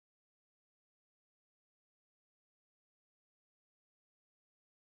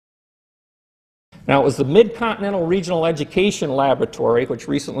Now, it was the Mid-Continental Regional Education Laboratory, which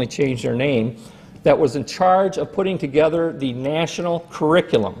recently changed their name, that was in charge of putting together the national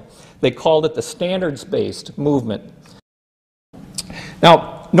curriculum. They called it the standards-based movement.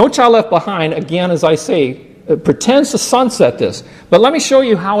 Now, No Child Left Behind, again, as I say, pretends to sunset this, but let me show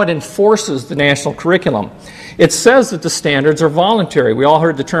you how it enforces the national curriculum. It says that the standards are voluntary. We all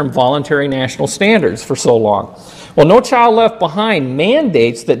heard the term voluntary national standards for so long. Well, No Child Left Behind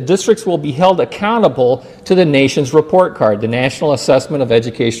mandates that districts will be held accountable to the nation's report card, the National Assessment of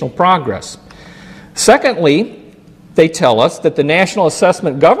Educational Progress. Secondly, they tell us that the National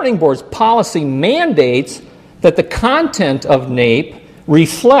Assessment Governing Board's policy mandates that the content of NAEP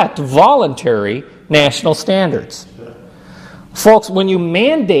reflect voluntary national standards. Folks, when you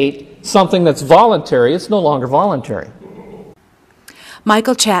mandate something that's voluntary, it's no longer voluntary.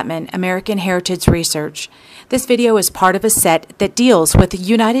 Michael Chapman, American Heritage Research. This video is part of a set that deals with the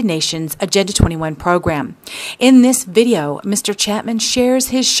United Nations Agenda 21 program. In this video, Mr. Chapman shares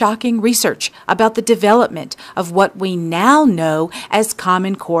his shocking research about the development of what we now know as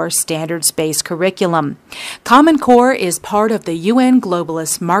Common Core standards-based curriculum. Common Core is part of the UN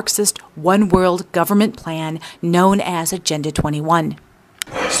globalist Marxist One World government plan known as Agenda 21.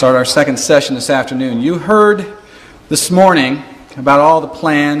 Start our second session this afternoon. You heard this morning about all the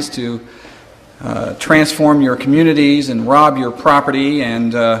plans to transform your communities and rob your property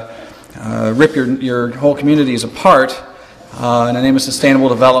and rip your whole communities apart in the name of sustainable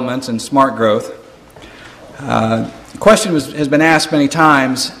development and smart growth. The question has been asked many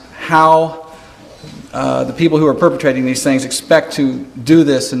times how the people who are perpetrating these things expect to do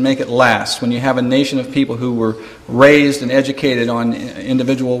this and make it last when you have a nation of people who were raised and educated on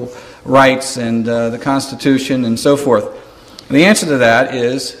individual rights and the Constitution and so forth. And the answer to that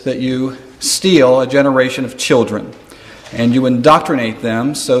is that you steal a generation of children and you indoctrinate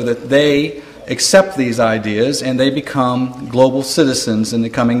them so that they accept these ideas and they become global citizens in the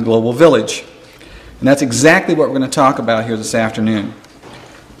coming global village. And that's exactly what we're going to talk about here this afternoon.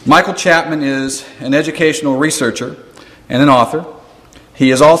 Michael Chapman is an educational researcher and an author. He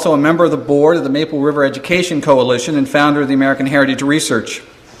is also a member of the board of the Maple River Education Coalition and founder of the American Heritage Research.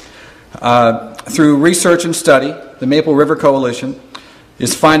 Through research and study, the Maple River Coalition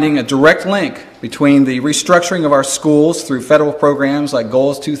is finding a direct link between the restructuring of our schools through federal programs like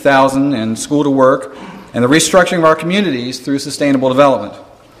Goals 2000 and School to Work, and the restructuring of our communities through sustainable development.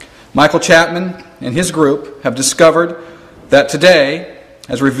 Michael Chapman and his group have discovered that today,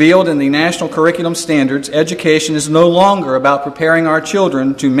 as revealed in the National Curriculum Standards, education is no longer about preparing our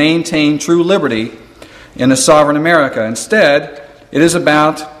children to maintain true liberty in a sovereign America. Instead, it is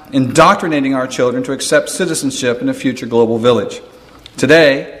about indoctrinating our children to accept citizenship in a future global village.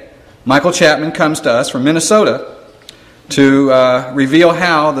 Today, Michael Chapman comes to us from Minnesota to reveal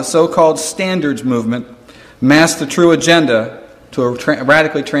how the so-called standards movement masks the true agenda to a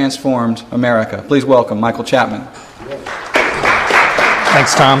radically transformed America. Please welcome Michael Chapman.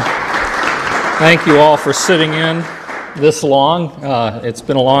 Thanks, Tom. Thank you all for sitting in this long. It's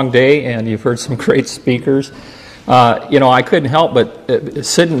been a long day, and you've heard some great speakers. I couldn't help but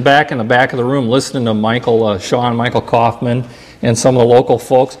sitting back in the back of the room listening to Michael Shaw, Michael Kaufman, and some of the local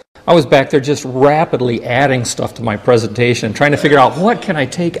folks. I was back there just rapidly adding stuff to my presentation, trying to figure out what can I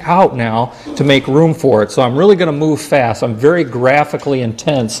take out now to make room for it. So I'm really going to move fast. I'm very graphically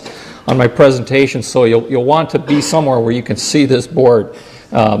intense on my presentation, so you'll want to be somewhere where you can see this board.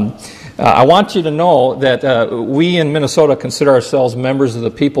 I want you to know that we in Minnesota consider ourselves members of the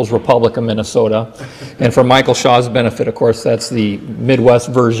People's Republic of Minnesota. And for Michael Shaw's benefit, of course, that's the Midwest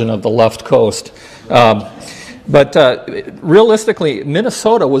version of the left coast. But realistically,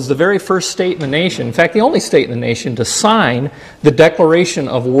 Minnesota was the very first state in the nation, in fact, the only state in the nation, to sign the Declaration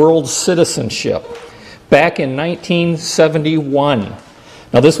of World Citizenship back in 1971.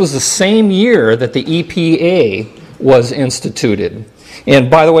 Now, this was the same year that the EPA was instituted. And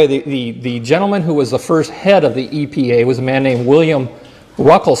by the way, the gentleman who was the first head of the EPA was a man named William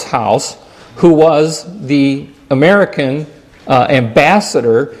Ruckelshaus, who was the American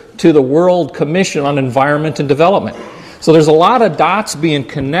ambassador to the World Commission on Environment and Development. So there's a lot of dots being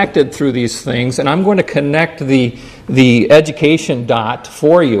connected through these things, and I'm going to connect the education dot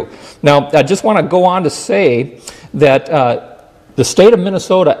for you. Now, I just want to go on to say that the state of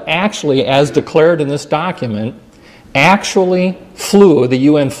Minnesota actually, as declared in this document, actually flew the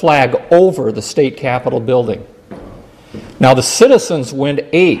UN flag over the state capitol building. Now, the citizens went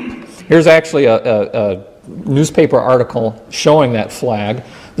ape. Here's actually a newspaper article showing that flag.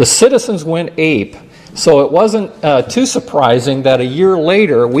 The citizens went ape, so it wasn't too surprising that a year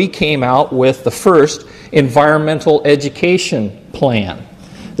later we came out with the first environmental education plan.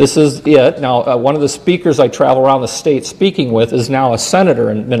 This is it. Now, one of the speakers I travel around the state speaking with is now a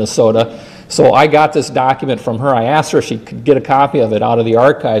senator in Minnesota. So I got this document from her. I asked her if she could get a copy of it out of the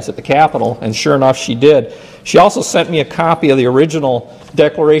archives at the Capitol, and sure enough, she did. She also sent me a copy of the original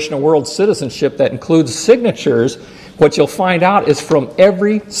Declaration of World Citizenship that includes signatures. What you'll find out is from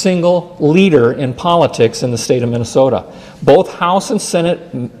every single leader in politics in the state of Minnesota. Both House and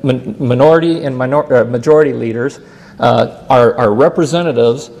Senate minority and majority leaders are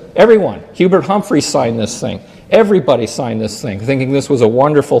representatives. Everyone. Hubert Humphrey signed this thing. Everybody signed this thing, thinking this was a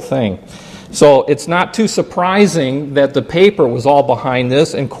wonderful thing. So it's not too surprising that the paper was all behind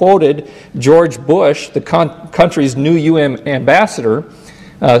this and quoted George Bush, the country's new UN ambassador,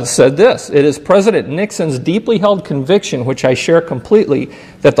 said this: "It is President Nixon's deeply held conviction, which I share completely,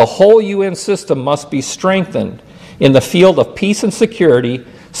 that the whole UN system must be strengthened in the field of peace and security,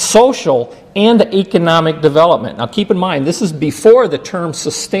 social and economic development." Now keep in mind, this is before the term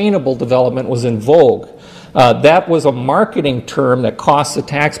sustainable development was in vogue. That was a marketing term that cost the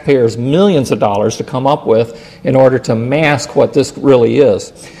taxpayers millions of dollars to come up with in order to mask what this really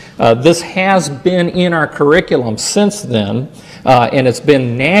is. This has been in our curriculum since then, and it's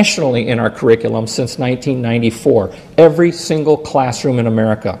been nationally in our curriculum since 1994, every single classroom in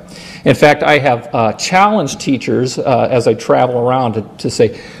America. In fact, I have challenged teachers as I travel around to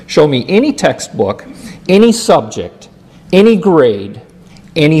say, show me any textbook, any subject, any grade,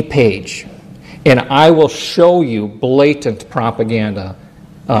 any page, and I will show you blatant propaganda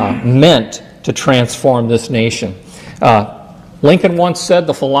meant to transform this nation. Lincoln once said,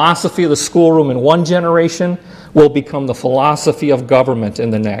 the philosophy of the schoolroom in one generation will become the philosophy of government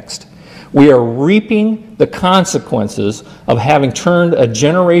in the next. We are reaping the consequences of having turned a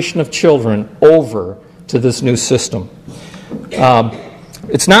generation of children over to this new system.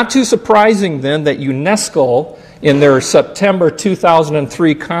 It's not too surprising then that UNESCO, in their September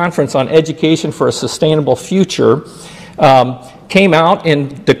 2003 conference on education for a sustainable future, came out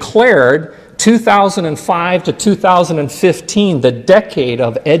and declared 2005 to 2015 the decade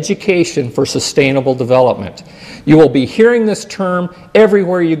of education for sustainable development. You will be hearing this term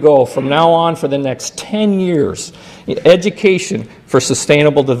everywhere you go from now on for the next 10 years. Education for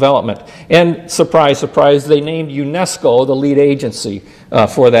sustainable development. And surprise, surprise, they named UNESCO the lead agency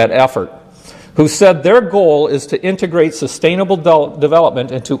for that effort, who said their goal is to integrate sustainable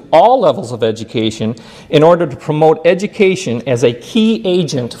development into all levels of education in order to promote education as a key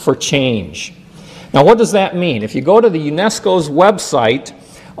agent for change. Now, what does that mean? If you go to the UNESCO's website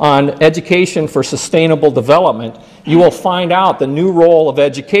on education for sustainable development, you will find out the new role of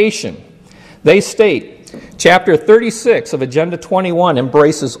education. They state, Chapter 36 of Agenda 21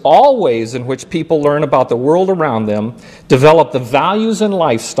 embraces all ways in which people learn about the world around them, develop the values and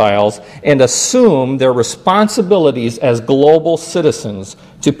lifestyles, and assume their responsibilities as global citizens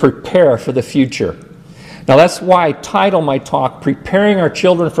to prepare for the future. Now that's why I title my talk, Preparing Our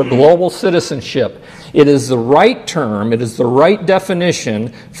Children for Global Citizenship. It is the right term, it is the right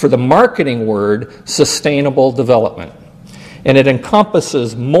definition for the marketing word, sustainable development. And it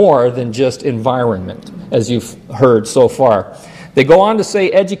encompasses more than just environment, as you've heard so far. They go on to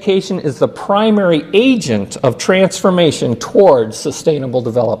say education is the primary agent of transformation towards sustainable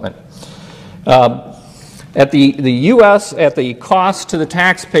development. At the U.S., at the cost to the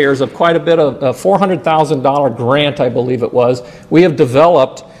taxpayers of quite a bit of a $400,000 grant, I believe it was, we have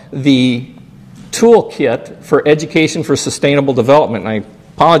developed the toolkit for education for sustainable development. And I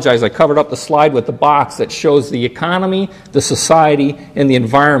apologize, I covered up the slide with the box that shows the economy, the society, and the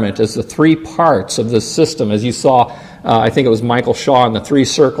environment as the three parts of this system. As you saw, I think it was Michael Shaw in the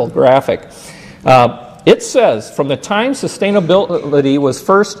three-circle graphic. It says, from the time sustainability was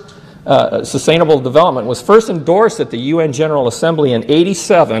first, sustainable development was first endorsed at the UN General Assembly in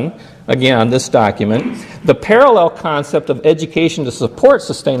 '87, again, this document, the parallel concept of education to support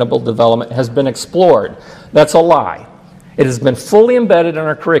sustainable development has been explored. That's a lie. It has been fully embedded in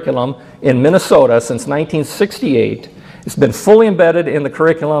our curriculum in Minnesota since 1968. It's been fully embedded in the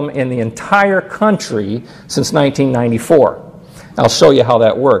curriculum in the entire country since 1994. I'll show you how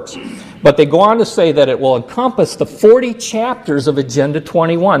that works. But they go on to say that it will encompass the 40 chapters of Agenda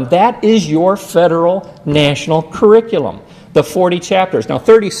 21. That is your federal national curriculum, the 40 chapters. Now,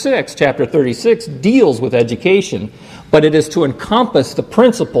 chapter 36 deals with education, but it is to encompass the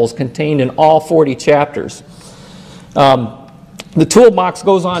principles contained in all 40 chapters. The toolbox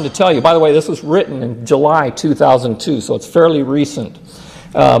goes on to tell you, by the way, this was written in July 2002, so it's fairly recent.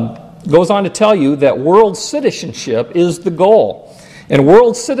 Goes on to tell you that world citizenship is the goal. And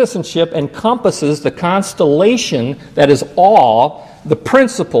world citizenship encompasses the constellation that is all the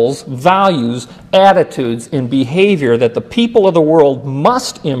principles, values, attitudes, and behavior that the people of the world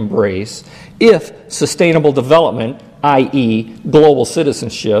must embrace if sustainable development, i.e. global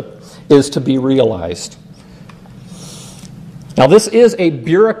citizenship, is to be realized. Now, this is a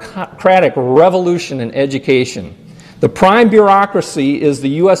bureaucratic revolution in education. The prime bureaucracy is the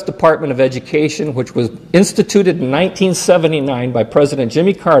U.S. Department of Education, which was instituted in 1979 by President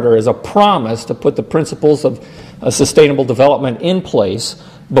Jimmy Carter as a promise to put the principles of sustainable development in place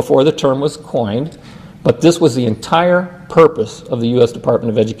before the term was coined. But this was the entire purpose of the U.S.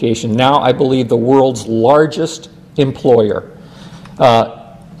 Department of Education, now I believe the world's largest employer.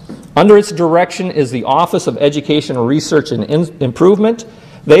 Under its direction is the Office of Education Research and Improvement.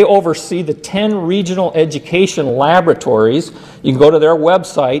 They oversee the 10 regional education laboratories. You can go to their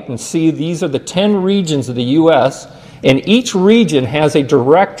website and see these are the 10 regions of the U.S., and each region has a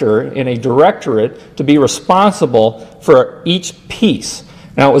director and a directorate to be responsible for each piece.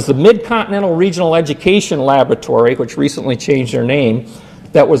 Now, it was the Mid-Continental Regional Education Laboratory, which recently changed their name,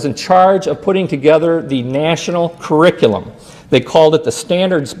 that was in charge of putting together the national curriculum. They called it the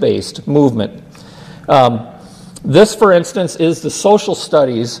standards-based movement. This, for instance, is the social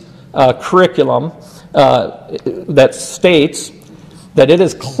studies curriculum that states that it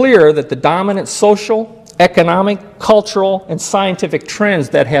is clear that the dominant social, economic, cultural, and scientific trends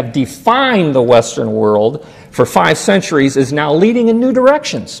that have defined the Western world for 5 centuries is now leading in new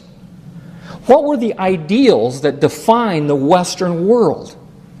directions. What were the ideals that define the Western world?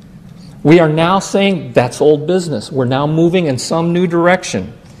 We are now saying that's old business. We're now moving in some new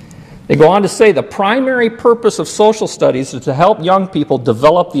direction. They go on to say the primary purpose of social studies is to help young people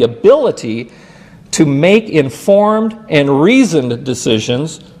develop the ability to make informed and reasoned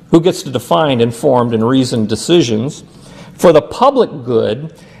decisions. Who gets to define informed and reasoned decisions? For the public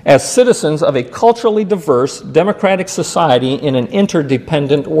good as citizens of a culturally diverse, democratic society in an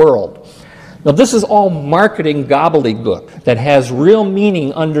interdependent world. Now, this is all marketing gobbledygook that has real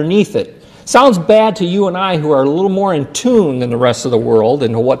meaning underneath it. Sounds bad to you and I who are a little more in tune than the rest of the world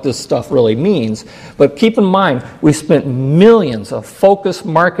into what this stuff really means. But keep in mind, we spent millions of focused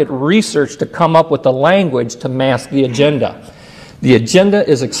market research to come up with the language to mask the agenda. The agenda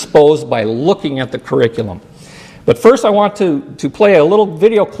is exposed by looking at the curriculum. But first I want to play a little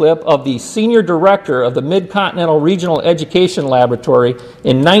video clip of the senior director of the Mid-Continental Regional Education Laboratory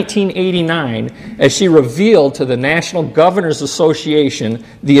in 1989 as she revealed to the National Governors Association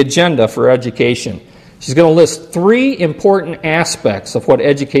the agenda for education. She's going to list 3 important aspects of what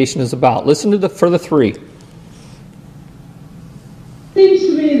education is about. Listen to for the 3. It seems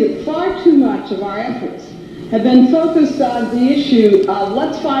to me that far too much of our efforts have been focused on the issue of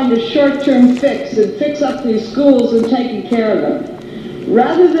let's find a short-term fix and fix up these schools and taking care of them,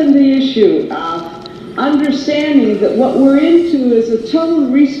 rather than the issue of understanding that what we're into is a total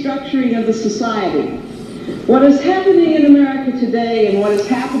restructuring of the society. What is happening in America today and what is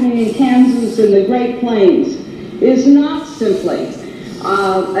happening in Kansas and the Great Plains is not simply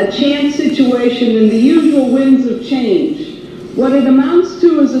a chance situation in the usual winds of change. What it amounts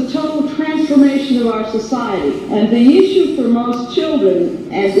to is a total transformation of our society. And the issue for most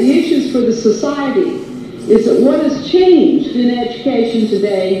children and the issues for the society is that what has changed in education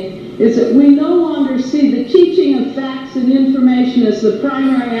today is that we no longer see the teaching of facts and information as the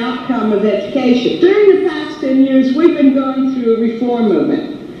primary outcome of education. During the past 10 years, we've been going through a reform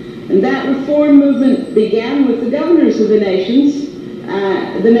movement. And that reform movement began with the governors of the nation,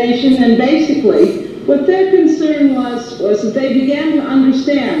 and basically what their concern was that they began to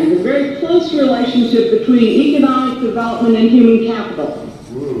understand the very close relationship between economic development and human capital.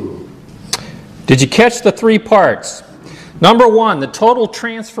 Did you catch the 3 parts? Number 1, the total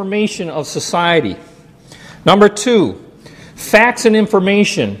transformation of society. Number 2, facts and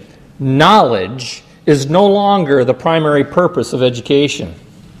information, knowledge, is no longer the primary purpose of education.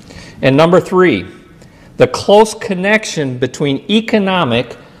 And number 3, the close connection between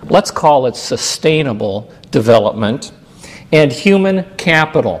economic, let's call it sustainable development, and human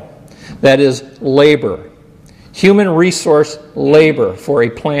capital, that is labor, human resource labor for a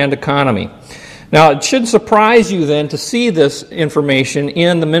planned economy. Now, it shouldn't surprise you then to see this information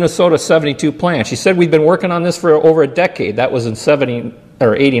in the Minnesota 72 plan. She said we've been working on this for over a decade. That was in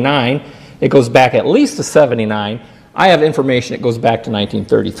 89. It goes back at least to 79. I have information that goes back to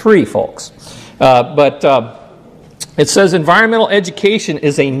 1933, folks. It says environmental education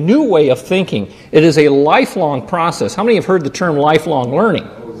is a new way of thinking. It is a lifelong process. How many have heard the term lifelong learning?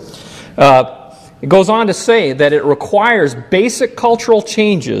 It goes on to say that it requires basic cultural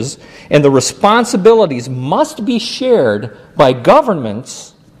changes, and the responsibilities must be shared by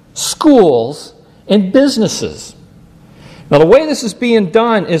governments, schools, and businesses. Now, the way this is being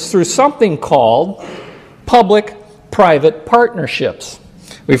done is through something called public-private partnerships.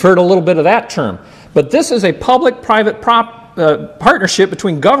 We've heard a little bit of that term. But this is a public-private partnership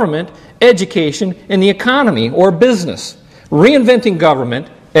between government, education, and the economy or business. Reinventing government,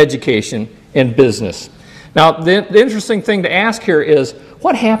 education, and business. Now, the interesting thing to ask here is,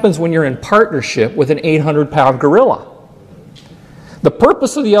 what happens when you're in partnership with an 800-pound gorilla? The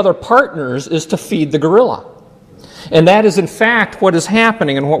purpose of the other partners is to feed the gorilla. And that is, in fact, what is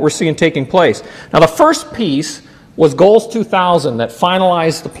happening and what we're seeing taking place. Now, the first piece was Goals 2000 that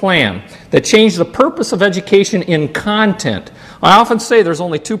finalized the plan, that changed the purpose of education in content. I often say there's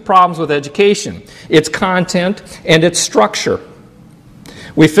only two problems with education. It's content and its structure.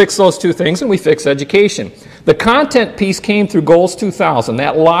 We fix those two things and we fix education. The content piece came through Goals 2000.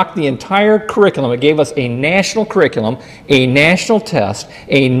 That locked the entire curriculum. It gave us a national curriculum, a national test,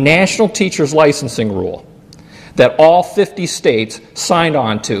 a national teacher's licensing rule that all 50 states signed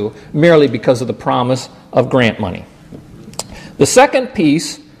on to merely because of the promise of grant money. The second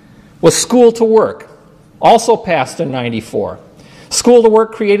piece was School to Work, also passed in '94. School to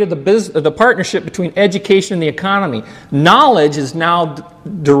Work created the partnership between education and the economy. Knowledge is now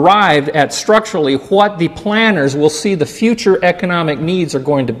derived at structurally what the planners will see the future economic needs are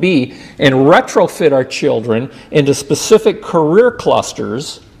going to be and retrofit our children into specific career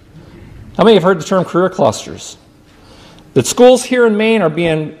clusters. How many have heard the term career clusters? The schools here in Maine are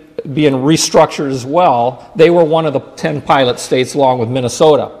being restructured as well. They were one of the 10 pilot states along with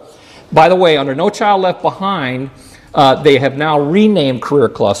Minnesota. By the way, under No Child Left Behind, they have now renamed career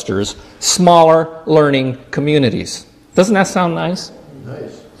clusters smaller learning communities. Doesn't that sound nice?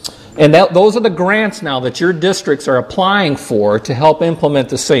 Nice. And those are the grants now that your districts are applying for to help implement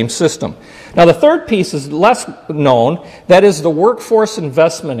the same system. Now, the third piece is less known. That is the Workforce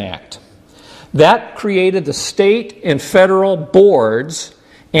Investment Act. That created the state and federal boards,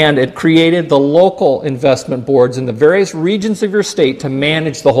 and it created the local investment boards in the various regions of your state to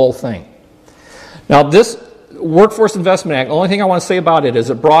manage the whole thing. Now, this Workforce Investment Act, the only thing I want to say about it is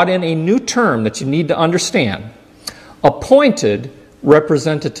it brought in a new term that you need to understand: appointed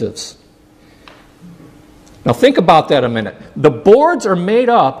representatives. Now think about that a minute. The boards are made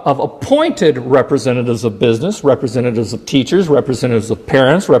up of appointed representatives of business, representatives of teachers, representatives of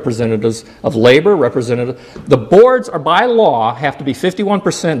parents, representatives of labor, representatives. The boards are by law have to be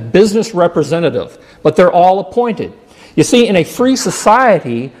 51% business representative, but they're all appointed. You see, in a free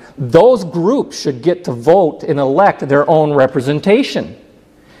society, those groups should get to vote and elect their own representation.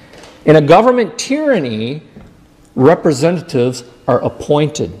 In a government tyranny, representatives are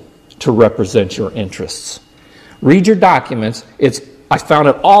appointed to represent your interests. Read your documents. I found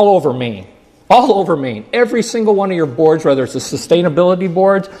it all over Maine. All over Maine. Every single one of your boards, whether it's the sustainability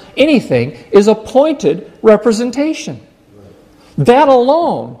boards, anything, is appointed representation. That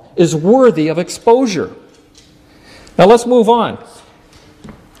alone is worthy of exposure. Now let's move on.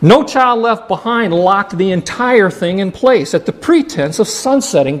 No Child Left Behind locked the entire thing in place at the pretense of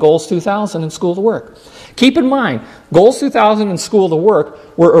sunsetting Goals 2000 and School to Work. Keep in mind, Goals 2000 and School to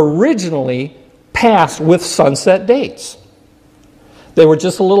Work were originally passed with sunset dates. They were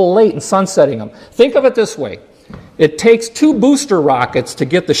just a little late in sunsetting them. Think of it this way. It takes 2 booster rockets to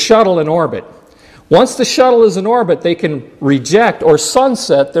get the shuttle in orbit. Once the shuttle is in orbit, they can reject or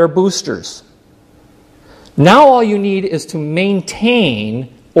sunset their boosters. Now all you need is to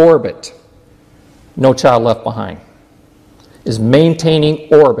maintain orbit. No Child Left Behind is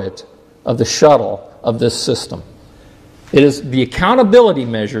maintaining orbit of the shuttle of this system. It is the accountability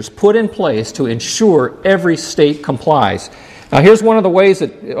measures put in place to ensure every state complies. Now here's one of the ways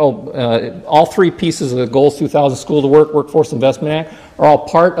that all 3 pieces of the Goals 2000 School to Work, Workforce Investment Act are all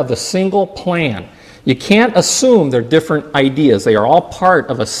part of the single plan. You can't assume they're different ideas. They are all part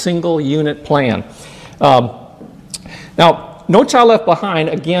of a single unit plan. Now, No Child Left Behind,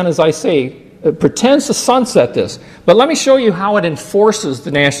 again, as I say, pretends to sunset this. But let me show you how it enforces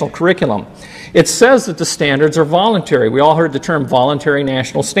the national curriculum. It says that the standards are voluntary. We all heard the term voluntary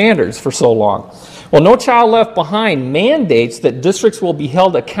national standards for so long. Well, No Child Left Behind mandates that districts will be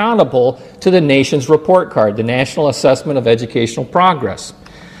held accountable to the nation's report card, the National Assessment of Educational Progress.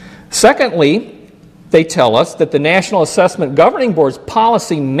 Secondly, they tell us that the National Assessment Governing Board's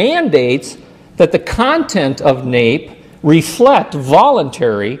policy mandates that the content of NAEP reflect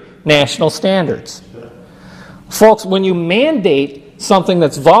voluntary national standards. Folks, when you mandate something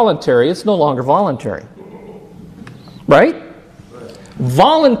that's voluntary, it's no longer voluntary. Right?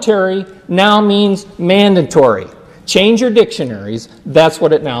 Voluntary now means mandatory. Change your dictionaries. That's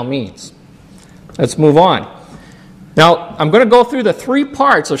what it now means. Let's move on. Now, I'm going to go through the three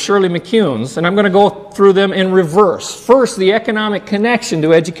parts of Shirley McCune's, and I'm going to go through them in reverse. First, the economic connection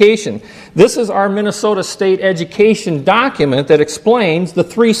to education. This is our Minnesota State education document that explains the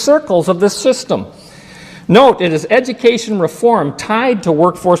three circles of this system. Note, it is education reform tied to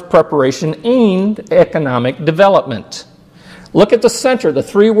workforce preparation aimed at economic development. Look at the center, the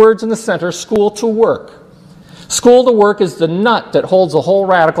three words in the center, school to work. School to work is the nut that holds the whole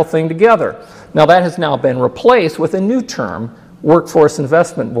radical thing together. Now that has now been replaced with a new term, workforce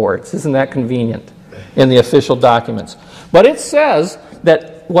investment boards. Isn't that convenient in the official documents? But it says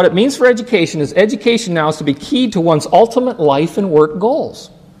that what it means for education is education now is to be keyed to one's ultimate life and work goals.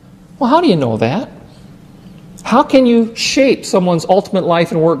 Well, how do you know that? How can you shape someone's ultimate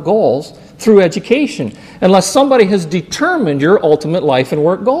life and work goals through education unless somebody has determined your ultimate life and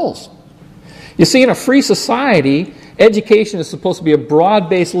work goals? You see, in a free society, education is supposed to be a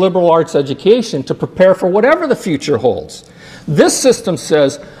broad-based liberal arts education to prepare for whatever the future holds. This system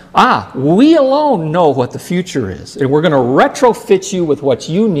says, we alone know what the future is, and we're going to retrofit you with what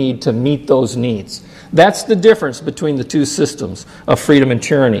you need to meet those needs. That's the difference between the two systems of freedom and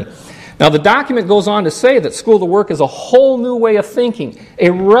tyranny. Now, the document goes on to say that school to work is a whole new way of thinking, a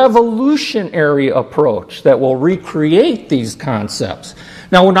revolutionary approach that will recreate these concepts.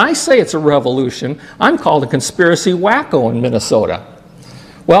 Now, when I say it's a revolution, I'm called a conspiracy wacko in Minnesota.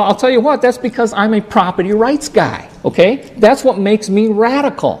 Well, I'll tell you what, that's because I'm a property rights guy, okay? That's what makes me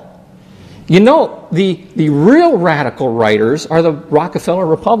radical. You know, the real radical writers are the Rockefeller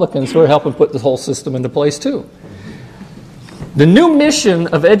Republicans who are helping put this whole system into place too. The new mission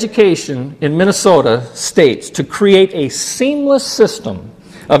of education in Minnesota states to create a seamless system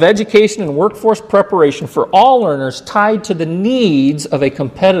of education and workforce preparation for all learners tied to the needs of a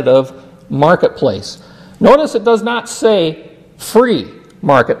competitive marketplace. Notice it does not say free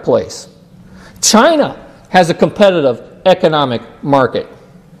marketplace. China has a competitive economic market.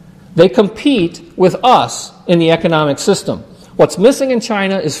 They compete with us in the economic system. What's missing in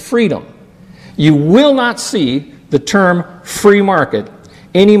China is freedom. You will not see the term free market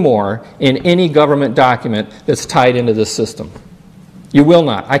anymore in any government document that's tied into this system. You will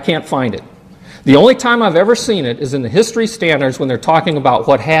not. I can't find it. The only time I've ever seen it is in the history standards when they're talking about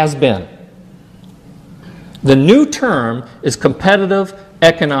what has been. The new term is competitive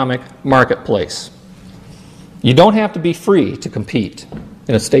economic marketplace. You don't have to be free to compete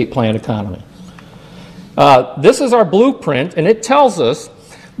in a state-planned economy. This is our blueprint, and it tells us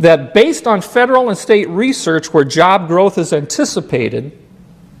that based on federal and state research where job growth is anticipated,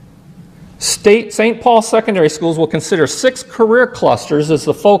 St. Paul secondary schools will consider 6 career clusters as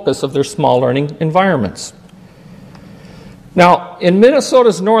the focus of their small learning environments. Now, in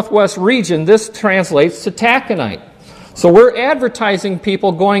Minnesota's northwest region, this translates to taconite. So we're advertising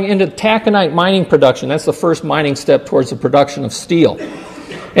people going into taconite mining production. That's the first mining step towards the production of steel.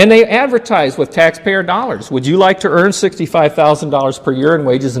 And they advertise with taxpayer dollars. Would you like to earn $65,000 per year in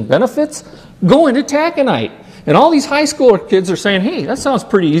wages and benefits? Go into taconite. And all these high school kids are saying, hey, that sounds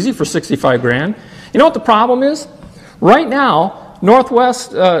pretty easy for 65 grand. You know what the problem is? Right now,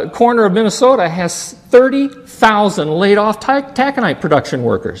 northwest corner of Minnesota has 30,000 laid off taconite production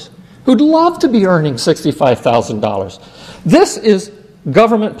workers who'd love to be earning $65,000. This is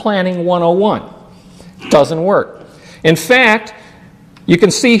government planning 101. Doesn't work. In fact, you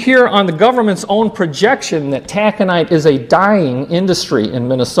can see here on the government's own projection that taconite is a dying industry in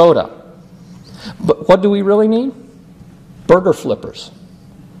Minnesota. But what do we really need? Burger flippers.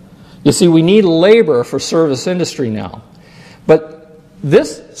 You see, we need labor for service industry now. But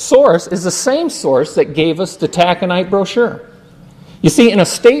this source is the same source that gave us the taconite brochure. You see, in a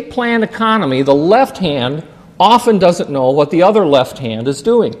state-planned economy, the left hand often doesn't know what the other left hand is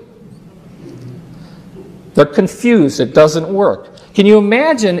doing. They're confused. It doesn't work. Can you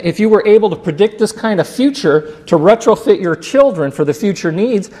imagine if you were able to predict this kind of future to retrofit your children for the future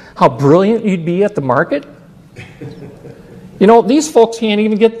needs, how brilliant you'd be at the market? You know, these folks can't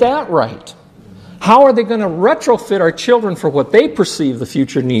even get that right. How are they going to retrofit our children for what they perceive the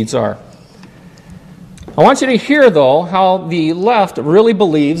future needs are? I want you to hear, though, how the left really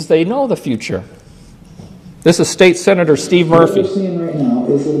believes they know the future. This is State Senator Steve Murphy. What we're seeing right now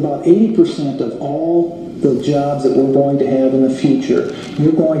is that about 80% of all the jobs that we're going to have in the future,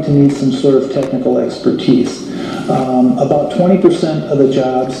 you're going to need some sort of technical expertise. About 20% of the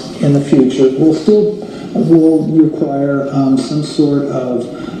jobs in the future will require some sort of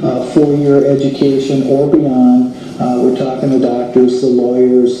 4-year education or beyond We're talking the doctors, the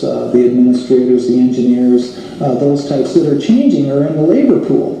lawyers, the administrators, the engineers, those types that are changing are in the labor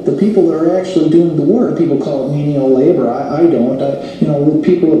pool. The people that are actually doing the work, people call it menial labor. I don't. The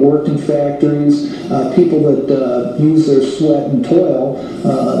people that work in factories, people that use their sweat and toil,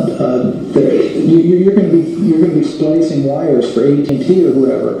 you're going to be splicing wires for AT&T or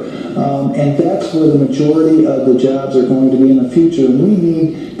whoever, and that's where the majority of the jobs are going to be in the future. And we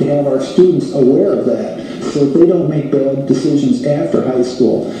need to have our students aware of that, so that they don't make bad decisions after high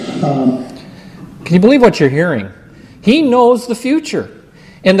school. Can you believe what you're hearing? He knows the future.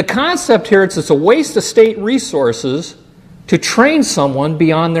 And the concept here is it's a waste of state resources to train someone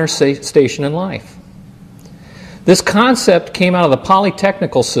beyond their station in life. This concept came out of the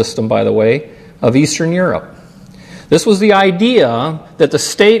polytechnical system, by the way, of Eastern Europe. This was the idea that the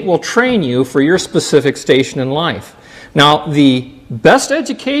state will train you for your specific station in life. Now, the best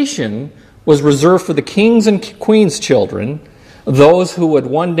education was reserved for the kings and queens' children, those who would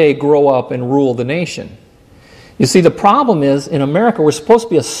one day grow up and rule the nation. You see, the problem is, in America, we're supposed to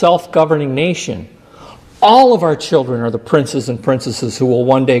be a self-governing nation. All of our children are the princes and princesses who will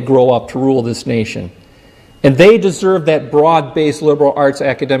one day grow up to rule this nation. And they deserve that broad-based liberal arts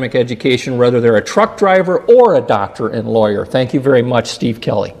academic education, whether they're a truck driver or a doctor and lawyer. Thank you very much, Steve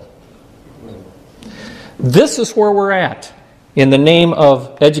Kelly. This is where we're at in the name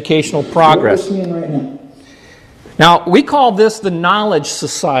of educational progress. What are we seeing right now? Now, we call this the knowledge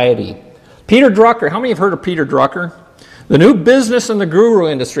society. Peter Drucker, how many have heard of Peter Drucker? The New Business and the Guru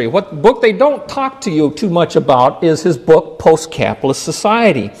Industry. What book they don't talk to you too much about is his book, Post-Capitalist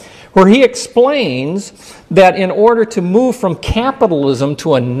Society, where he explains that in order to move from capitalism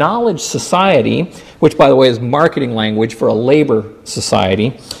to a knowledge society, which, by the way, is marketing language for a labor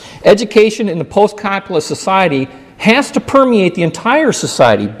society, education in the post-capitalist society has to permeate the entire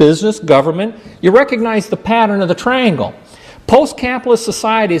society, business, government. You recognize the pattern of the triangle. Post-capitalist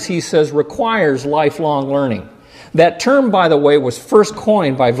societies, he says, requires lifelong learning. That term, by the way, was first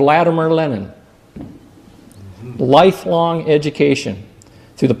coined by Vladimir Lenin. Lifelong education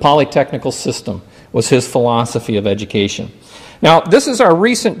through the polytechnical system was his philosophy of education. Now, this is our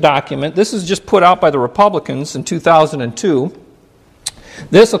recent document. This is just put out by the Republicans in 2002.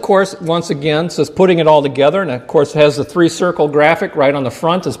 This, of course, once again, says putting it all together, and of course has the three-circle graphic right on the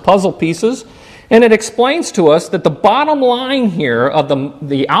front as puzzle pieces. And it explains to us that the bottom line here of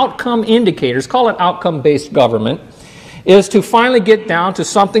the outcome indicators, call it outcome-based government, is to finally get down to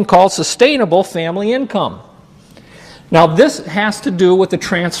something called sustainable family income. Now, this has to do with the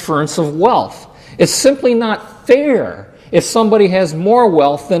transference of wealth. It's simply not fair if somebody has more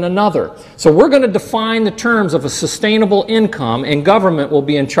wealth than another. So we're going to define the terms of a sustainable income, and government will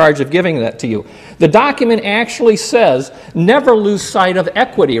be in charge of giving that to you. The document actually says, never lose sight of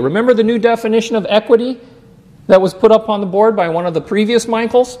equity. Remember the new definition of equity that was put up on the board by one of the previous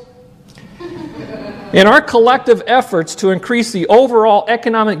Michaels? In our collective efforts to increase the overall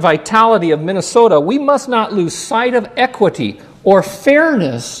economic vitality of Minnesota, we must not lose sight of equity or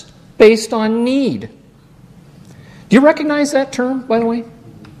fairness based on need. Do you recognize that term, by the way?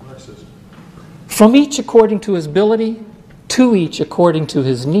 Marxism. From each according to his ability, to each according to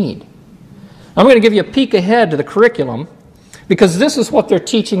his need. I'm going to give you a peek ahead to the curriculum, because this is what they're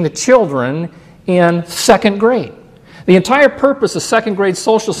teaching the children in second grade. The entire purpose of second grade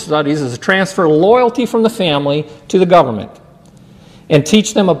social studies is to transfer loyalty from the family to the government and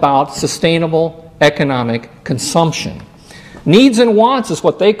teach them about sustainable economic consumption. Needs and wants is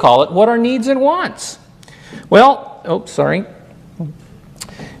what they call it. What are needs and wants? Well,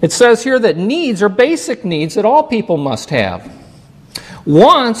 it says here that needs are basic needs that all people must have.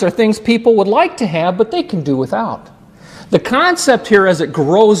 Wants are things people would like to have, but they can do without. The concept here, as it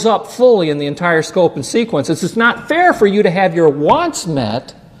grows up fully in the entire scope and sequence, is it's not fair for you to have your wants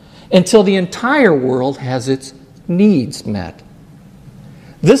met until the entire world has its needs met.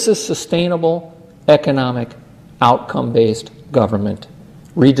 This is sustainable economic outcome-based government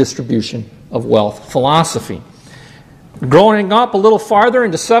redistribution of wealth philosophy. Growing up a little farther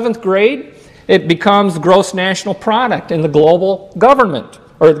into 7th grade, it becomes gross national product in the global government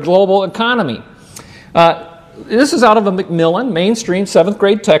or the global economy. This is out of a Macmillan mainstream 7th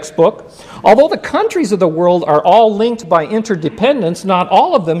grade textbook. Although the countries of the world are all linked by interdependence, not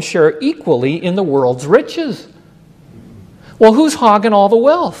all of them share equally in the world's riches. Well, who's hogging all the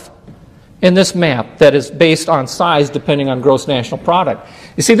wealth in this map that is based on size depending on gross national product?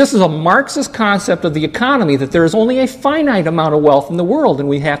 You see, this is a Marxist concept of the economy, that there is only a finite amount of wealth in the world and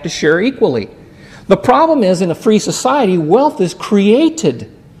we have to share equally. The problem is, in a free society, wealth is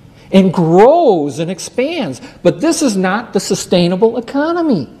created and grows and expands. But this is not the sustainable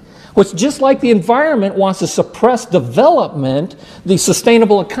economy. which, just like the environment wants to suppress development, the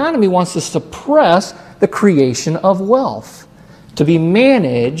sustainable economy wants to suppress the creation of wealth to be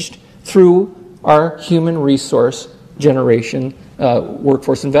managed through our human resource generation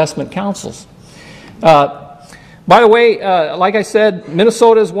workforce investment councils. By the way, like I said,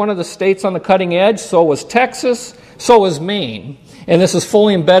 Minnesota is one of the states on the cutting edge. So was Texas. So was Maine. And this is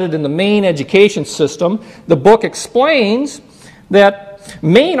fully embedded in the Maine education system. The book explains that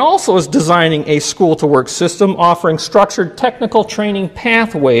Maine also is designing a school-to-work system offering structured technical training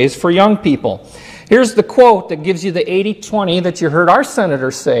pathways for young people. Here's the quote that gives you the 80-20 that you heard our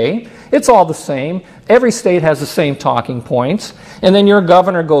senator say. It's all the same. Every state has the same talking points. And then your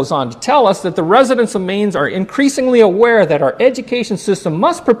governor goes on to tell us that the residents of Maine are increasingly aware that our education system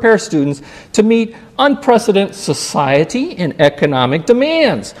must prepare students to meet unprecedented society and economic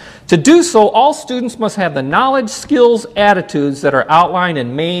demands. To do so, all students must have the knowledge, skills, attitudes that are outlined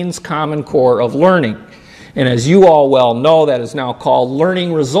in Maine's Common Core of Learning. And as you all well know, that is now called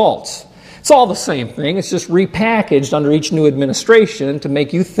learning results. It's all the same thing. It's just repackaged under each new administration to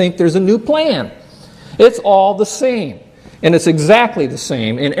make you think there's a new plan. It's all the same. And it's exactly the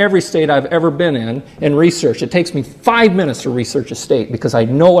same in every state I've ever been in research. It takes me 5 minutes to research a state because I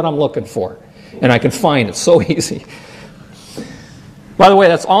know what I'm looking for. And I can find it so easy. By the way,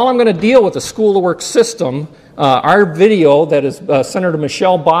 that's all I'm going to deal with the school-to-work system. Our video that is Senator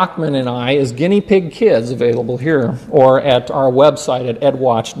Michelle Bachmann and I is Guinea Pig Kids, available here or at our website at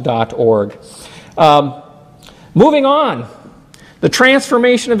edwatch.org. Moving on, the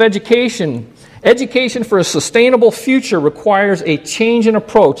transformation of education. Education for a sustainable future requires a change in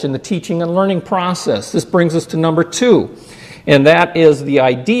approach in the teaching and learning process. This brings us to number 2, and that is the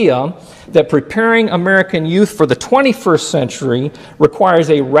idea that preparing American youth for the 21st century requires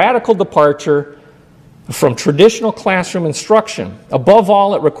a radical departure from traditional classroom instruction. Above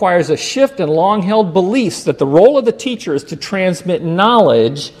all, it requires a shift in long-held beliefs that the role of the teacher is to transmit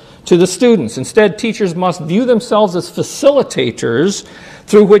knowledge to the students. Instead, teachers must view themselves as facilitators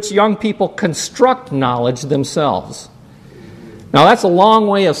through which young people construct knowledge themselves. Now, that's a long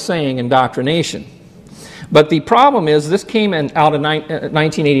way of saying indoctrination. But the problem is, this came out of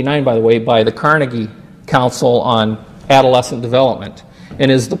 1989, by the way, by the Carnegie Council on Adolescent Development,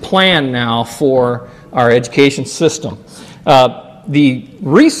 and is the plan now for our education system. The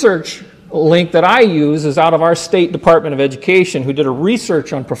research link that I use is out of our State Department of Education, who did a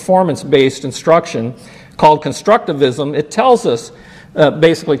research on performance-based instruction called constructivism. It tells us,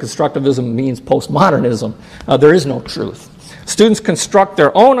 basically constructivism means postmodernism. There is no truth. Students construct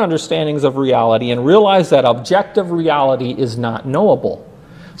their own understandings of reality and realize that objective reality is not knowable.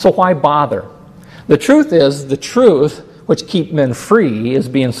 So why bother? The truth is, the truth which keep men free is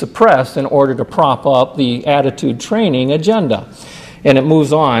being suppressed in order to prop up the attitude training agenda. And it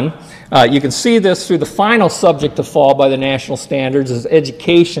moves on. You can see this through the final subject to fall by the national standards is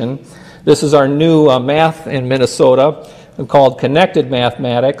education. This is our new math in Minnesota called Connected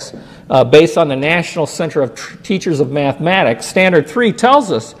Mathematics. Based on the National Center of Teachers of Mathematics, Standard 3 tells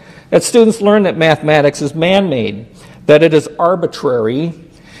us that students learn that mathematics is man-made, that it is arbitrary,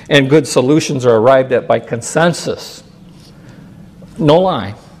 and good solutions are arrived at by consensus. No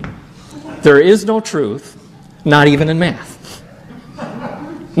lie. There is no truth, not even in math.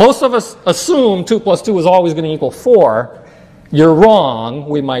 Most of us assume 2 plus 2 is always going to equal 4. You're wrong.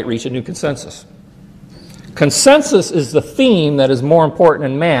 We might reach a new consensus. Consensus is the theme that is more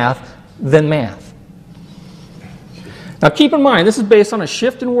important in math than math. Now keep in mind, this is based on a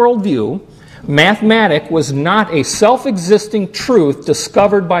shift in worldview. Mathematics was not a self-existing truth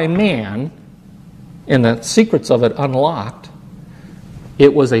discovered by man and the secrets of it unlocked.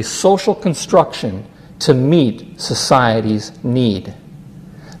 It was a social construction to meet society's need.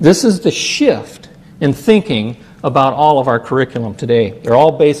 This is the shift in thinking about all of our curriculum today. They're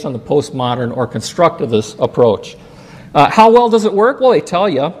all based on the postmodern or constructivist approach. How well does it work? Well, they tell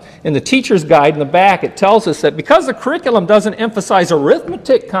you. In the teacher's guide in the back, it tells us that because the curriculum doesn't emphasize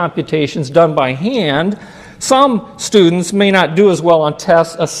arithmetic computations done by hand, some students may not do as well on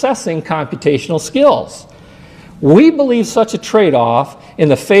tests assessing computational skills. We believe such a trade-off in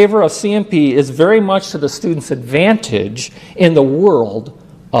the favor of CMP is very much to the student's advantage in the world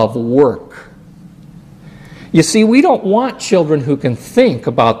of work. You see, we don't want children who can think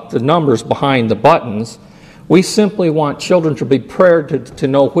about the numbers behind the buttons. We simply want children to be prepared to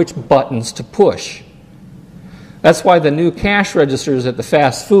know which buttons to push. That's why the new cash registers at the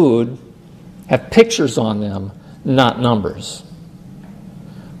fast food have pictures on them, not numbers.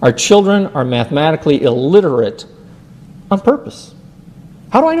 Our children are mathematically illiterate on purpose.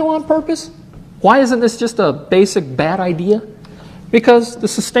 How do I know on purpose? Why isn't this just a basic bad idea? because the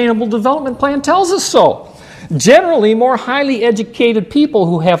Sustainable Development Plan tells us so. Generally, more highly educated people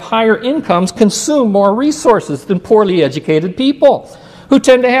who have higher incomes consume more resources than poorly educated people who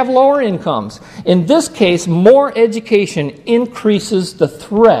tend to have lower incomes. In this case, more education increases the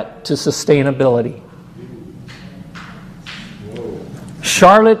threat to sustainability.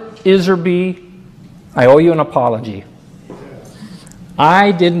 Charlotte Iserby, I owe you an apology.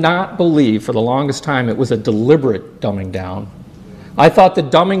 I did not believe for the longest time it was a deliberate dumbing down. I thought the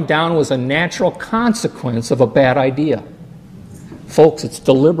dumbing down was a natural consequence of a bad idea. Folks, it's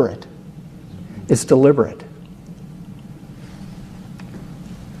deliberate. It's deliberate.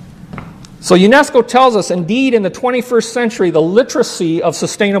 So UNESCO tells us, indeed, in the 21st century, the literacy of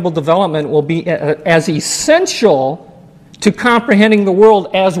sustainable development will be as essential to comprehending the world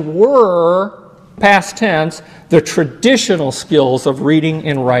as were, past tense, the traditional skills of reading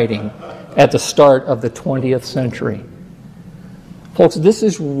and writing at the start of the 20th century. Folks, this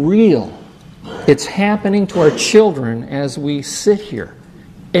is real. It's happening to our children as we sit here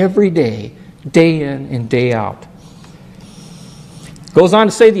every day, day in and day out. Goes on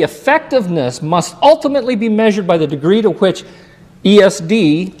to say the effectiveness must ultimately be measured by the degree to which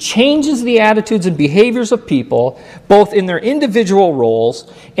ESD changes the attitudes and behaviors of people, both in their individual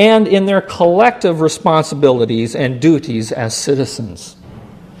roles and in their collective responsibilities and duties as citizens.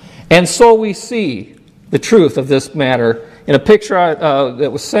 And so we see the truth of this matter in a picture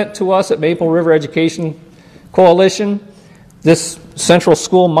that was sent to us at Maple River Education Coalition. This central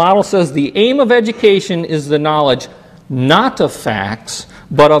school model says the aim of education is the knowledge not of facts,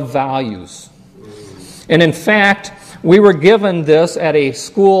 but of values. And in fact, we were given this at a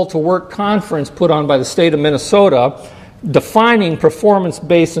school to work conference put on by the state of Minnesota, defining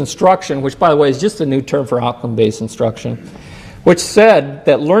performance-based instruction, which, by the way, is just a new term for outcome-based instruction, which said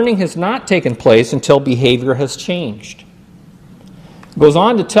that learning has not taken place until behavior has changed. It goes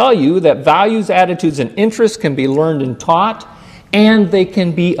on to tell you that values, attitudes, and interests can be learned and taught, and they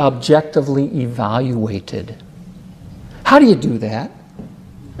can be objectively evaluated. How do you do that?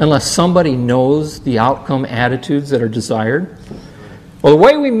 Unless somebody knows the outcome attitudes that are desired? Well, the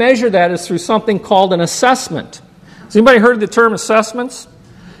way we measure that is through something called an assessment. Has anybody heard of the term assessments?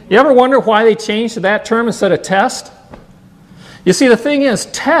 You ever wonder why they changed to that term instead of test? You see, the thing is,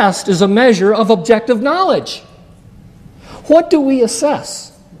 test is a measure of objective knowledge. What do we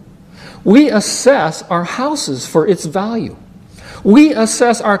assess? We assess our houses for its value. We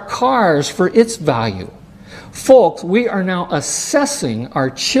assess our cars for its value. Folks, we are now assessing our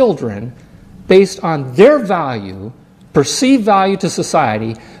children based on their value, perceived value to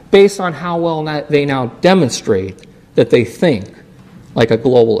society, based on how well they now demonstrate that they think like a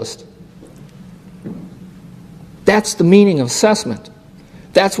globalist. That's the meaning of assessment.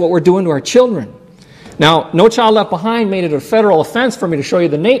 That's what we're doing to our children. Now, No Child Left Behind made it a federal offense for me to show you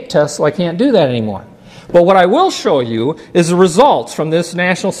the NAEP test, so I can't do that anymore. But what I will show you is the results from this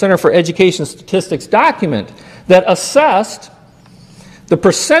National Center for Education Statistics document that assessed the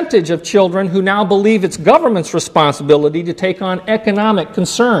percentage of children who now believe it's government's responsibility to take on economic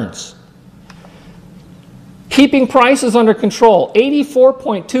concerns. Keeping prices under control.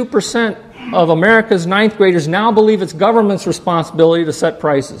 84.2% of America's ninth graders now believe it's government's responsibility to set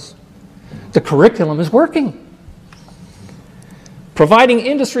prices. The curriculum is working. Providing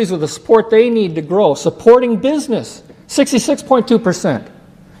industries with the support they need to grow. Supporting business, 66.2%.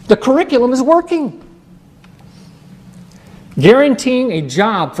 The curriculum is working. Guaranteeing a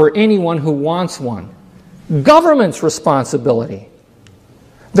job for anyone who wants one. Government's responsibility.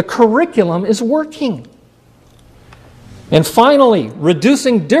 The curriculum is working. And finally,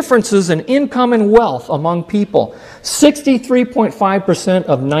 reducing differences in income and wealth among people. 63.5%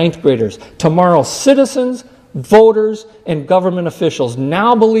 of ninth graders, tomorrow's citizens, voters, and government officials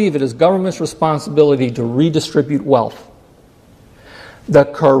now believe it is government's responsibility to redistribute wealth. The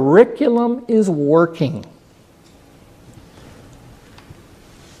curriculum is working.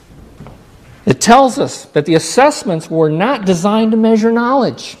 It tells us that the assessments were not designed to measure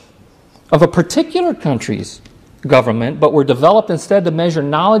knowledge of a particular country's government, but were developed instead to measure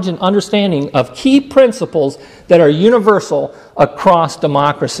knowledge and understanding of key principles that are universal across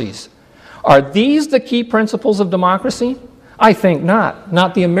democracies. Are these the key principles of democracy? I think not.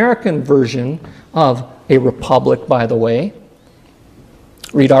 Not the American version of a republic, by the way.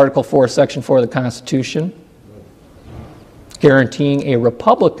 Read Article 4, Section 4 of the Constitution. Guaranteeing a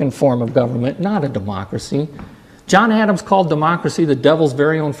republican form of government, not a democracy. John Adams called democracy the devil's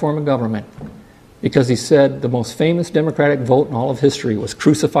very own form of government because he said the most famous democratic vote in all of history was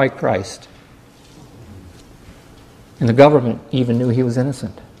crucify Christ. And the government even knew he was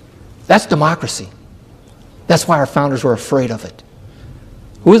innocent. That's democracy. That's why our founders were afraid of it.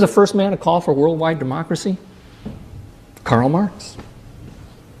 Who was the first man to call for worldwide democracy? Karl Marx.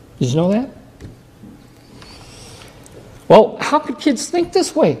 Did you know that? Well, how could kids think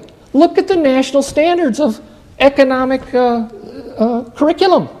this way? Look at the national standards of economic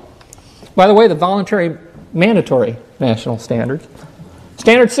curriculum. By the way, the voluntary mandatory national standards.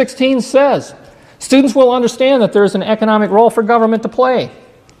 Standard 16 says, students will understand that there is an economic role for government to play.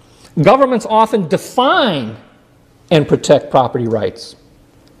 Governments often define and protect property rights.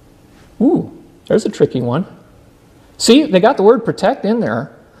 Ooh, there's a tricky one. See, they got the word protect in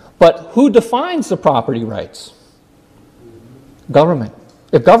there, but who defines the property rights? Government.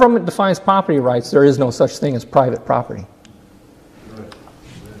 If government defines property rights, there is no such thing as private property.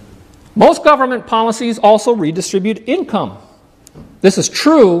 Most government policies also redistribute income. This is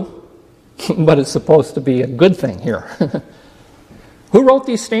true, but it's supposed to be a good thing here. Who wrote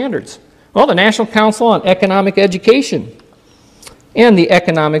these standards? Well, the National Council on Economic Education and the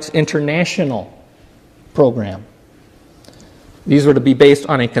Economics International program. These were to be based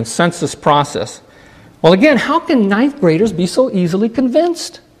on a consensus process. Well, again, how can ninth graders be so easily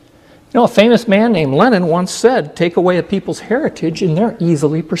convinced? You know, a famous man named Lenin once said, take away a people's heritage and they're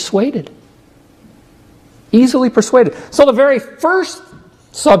easily persuaded. Easily persuaded. So the very first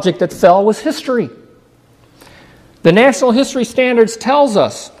subject that fell was history. The National History Standards tells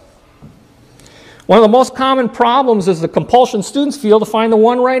us one of the most common problems is the compulsion students feel to find the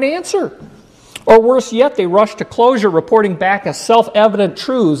one right answer. Or worse yet, they rush to closure reporting back as self-evident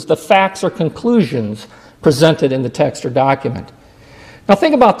truths the facts or conclusions presented in the text or document. Now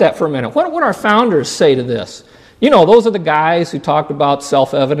think about that for a minute. What would our founders say to this? You know, those are the guys who talked about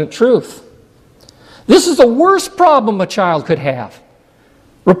self-evident truth. This is the worst problem a child could have,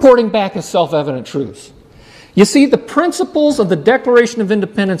 reporting back as self-evident truths. You see, the principles of the Declaration of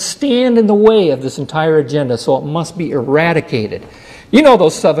Independence stand in the way of this entire agenda, so it must be eradicated. You know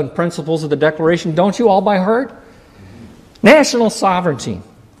those 7 principles of the Declaration, don't you, all by heart? National sovereignty,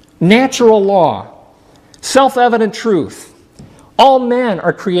 natural law, self-evident truth. All men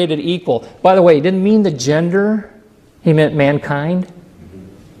are created equal. By the way, he didn't mean the gender, he meant mankind,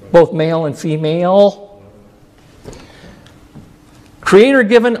 both male and female.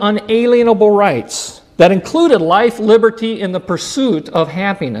 Creator-given unalienable rights that included life, liberty, and the pursuit of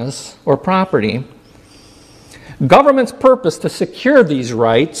happiness or property. Government's purpose to secure these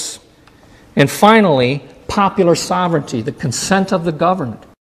rights, and finally, popular sovereignty, the consent of the governed.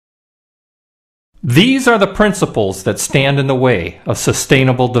 These are the principles that stand in the way of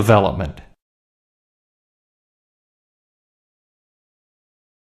sustainable development.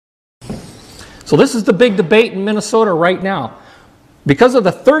 So this is the big debate in Minnesota right now. Because of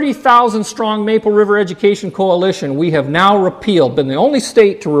the 30,000 strong Maple River Education Coalition, we have now been the only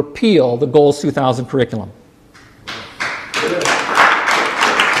state to repeal the Goals 2000 curriculum.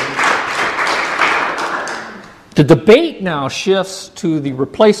 The debate now shifts to the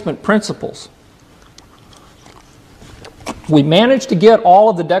replacement principles. We managed to get all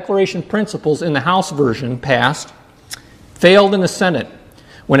of the Declaration principles in the House version passed, failed in the Senate.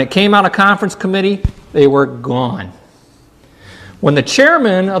 When it came out of conference committee, they were gone. When the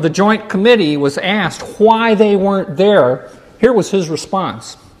chairman of the Joint Committee was asked why they weren't there, here was his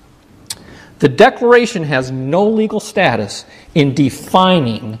response. The Declaration has no legal status in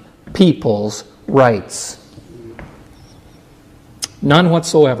defining people's rights. None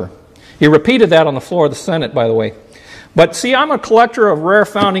whatsoever. He repeated that on the floor of the Senate, by the way. But see, I'm a collector of rare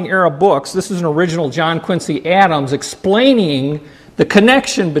founding era books. This is an original John Quincy Adams explaining the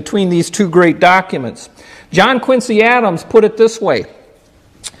connection between these two great documents. John Quincy Adams put it this way.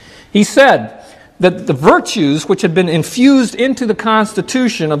 He said that the virtues which had been infused into the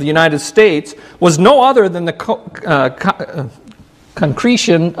Constitution of the United States was no other than the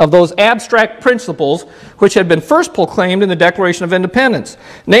concretion of those abstract principles which had been first proclaimed in the Declaration of Independence,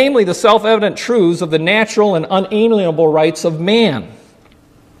 namely the self-evident truths of the natural and unalienable rights of man,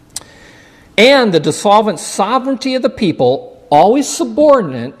 and the dissolvent sovereignty of the people, always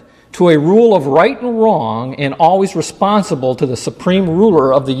subordinate to a rule of right and wrong and always responsible to the supreme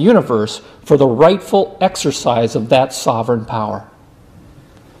ruler of the universe for the rightful exercise of that sovereign power.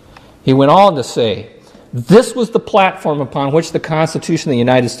 He went on to say, this was the platform upon which the Constitution of the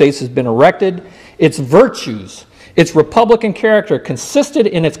United States has been erected. Its virtues, its republican character consisted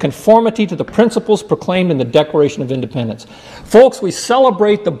in its conformity to the principles proclaimed in the Declaration of Independence. Folks, we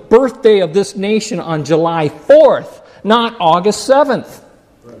celebrate the birthday of this nation on July 4th, not August 7th.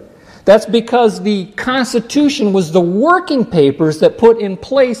 That's because the Constitution was the working papers that put in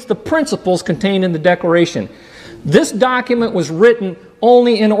place the principles contained in the Declaration. This document was written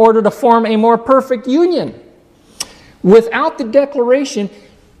only in order to form a more perfect union. Without the Declaration,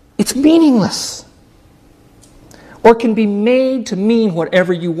 It's meaningless. Or can be made to mean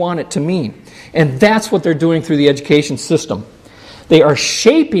whatever you want it to mean. And that's what they're doing through the education system. They are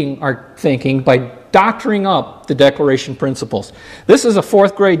shaping our thinking by doctoring up the Declaration principles. This is a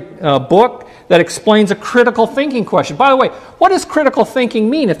 4th grade book that explains a critical thinking question. By the way, what does critical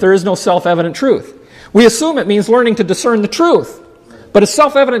thinking mean if there is no self-evident truth? We assume it means learning to discern the truth. But if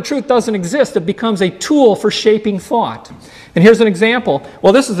self-evident truth doesn't exist, it becomes a tool for shaping thought. And here's an example.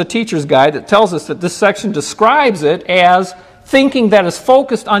 Well, this is the teacher's guide that tells us that this section describes it as thinking that is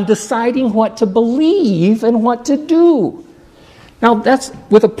focused on deciding what to believe and what to do. Now, that's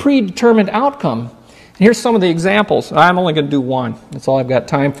with a predetermined outcome. And here's some of the examples. I'm only going to do one. That's all I've got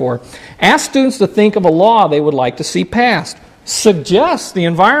time for. Ask students to think of a law they would like to see passed. Suggest the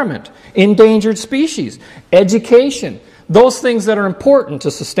environment, endangered species, education, those things that are important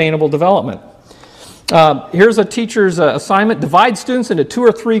to sustainable development. Here's a teacher's assignment. Divide students into 2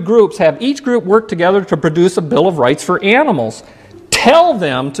 or 3 groups. Have each group work together to produce a Bill of Rights for animals. Tell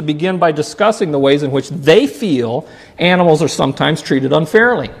them to begin by discussing the ways in which they feel animals are sometimes treated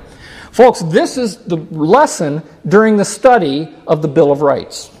unfairly. Folks, this is the lesson during the study of the Bill of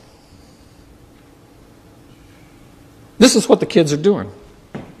Rights. This is what the kids are doing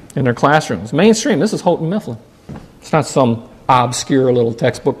in their classrooms. Mainstream, this is Houghton Mifflin. It's not some obscure little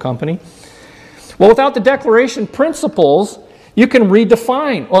textbook company. Well, without the Declaration principles, you can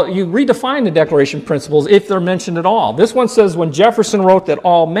redefine, you redefine the Declaration principles if they're mentioned at all. This one says when Jefferson wrote that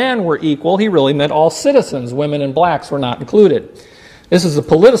all men were equal, he really meant all citizens. Women and blacks were not included. This is a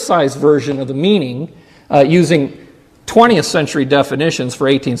politicized version of the meaning using 20th century definitions for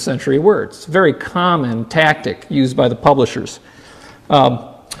 18th century words. It's a very common tactic used by the publishers.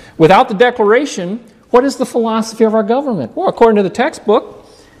 Without the Declaration, what is the philosophy of our government? Well, according to the textbook,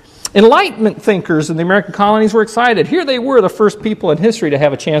 Enlightenment thinkers in the American colonies were excited. Here they were, the first people in history to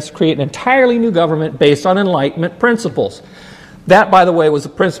have a chance to create an entirely new government based on Enlightenment principles. That, by the way, was the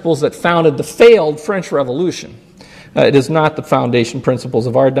principles that founded the failed French Revolution. It is not the foundation principles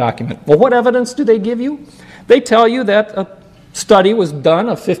of our document. Well, what evidence do they give you? They tell you that a study was done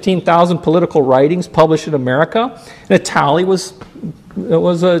of 15,000 political writings published in America, and a tally was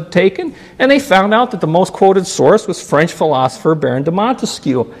taken, and they found out that the most quoted source was French philosopher Baron de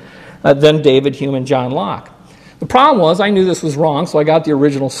Montesquieu, then David Hume and John Locke. The problem was I knew this was wrong, so I got the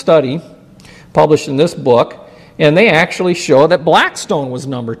original study published in this book, and they actually show that Blackstone was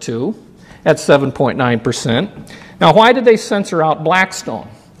number 2 at 7.9%. Now, why did they censor out Blackstone?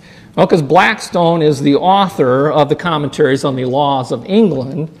 Well, because Blackstone is the author of the commentaries on the laws of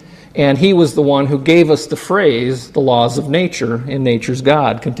England, and he was the one who gave us the phrase, the laws of nature in nature's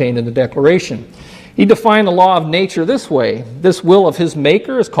God, contained in the Declaration. He defined the law of nature this way. This will of his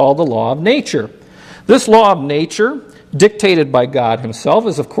maker is called the law of nature. This law of nature, dictated by God himself,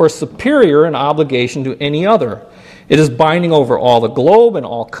 is of course superior in obligation to any other. It is binding over all the globe and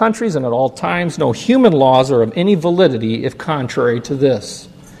all countries, and at all times no human laws are of any validity if contrary to this.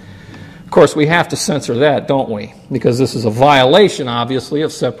 Of course, we have to censor that, don't we? Because this is a violation, obviously,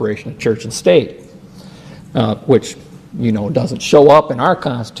 of separation of church and state, which, you know, doesn't show up in our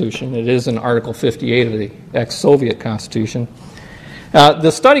Constitution. It is in Article 58 of the ex-Soviet Constitution.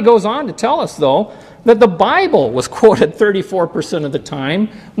 The study goes on to tell us, though, that the Bible was quoted 34% of the time,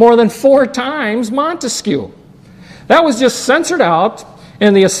 more than 4 times Montesquieu. That was just censored out,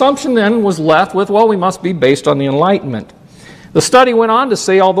 and the assumption then was left with, well, we must be based on the Enlightenment. The study went on to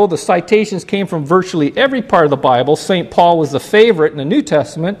say, although the citations came from virtually every part of the Bible, St. Paul was the favorite in the New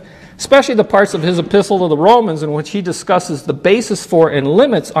Testament, especially the parts of his epistle to the Romans in which he discusses the basis for and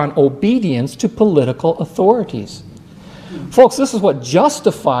limits on obedience to political authorities. Folks, this is what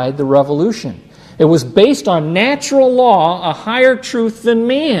justified the revolution. It was based on natural law, a higher truth than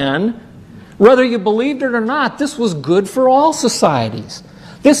man. Whether you believed it or not, this was good for all societies.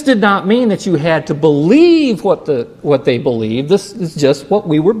 This did not mean that you had to believe what they believed. This is just what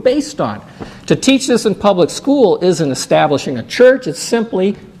we were based on. To teach this in public school isn't establishing a church. It's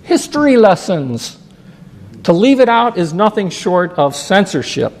simply history lessons. To leave it out is nothing short of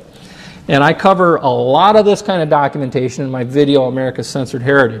censorship. And I cover a lot of this kind of documentation in my video, America's Censored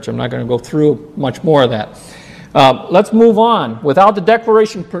Heritage. I'm not going to go through much more of that. Let's move on. Without the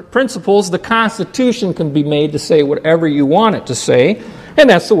Declaration principles, the Constitution can be made to say whatever you want it to say, and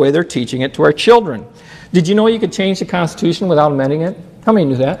that's the way they're teaching it to our children. Did you know you could change the Constitution without amending it? How many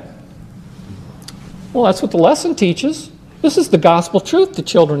knew that? Well, that's what the lesson teaches. This is the gospel truth to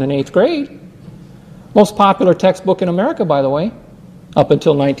children in 8th grade. Most popular textbook in America, by the way, up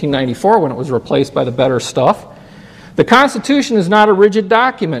until 1994 when it was replaced by the better stuff. The Constitution is not a rigid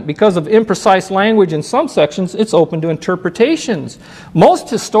document. Because of imprecise language in some sections, it's open to interpretations. Most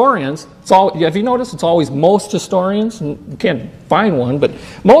historians, have you noticed it's always most historians? And you can't find one, but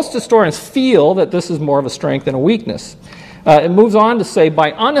most historians feel that this is more of a strength than a weakness. It moves on to say,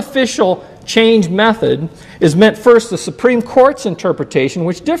 by unofficial change method is meant first the Supreme Court's interpretation,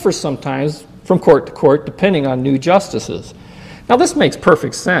 which differs sometimes from court to court depending on new justices. Now this makes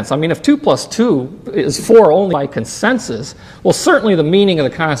perfect sense. I mean, if 2 plus 2 is 4 only by consensus, well, certainly the meaning of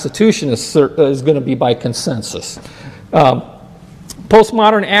the Constitution is going to be by consensus.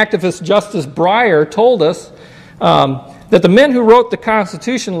 Postmodern activist Justice Breyer told us that the men who wrote the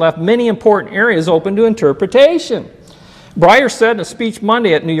Constitution left many important areas open to interpretation. Breyer said in a speech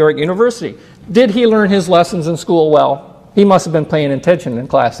Monday at New York University, did he learn his lessons in school well? He must have been paying attention in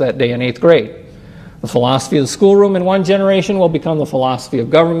class that day in 8th grade. The philosophy of the schoolroom in one generation will become the philosophy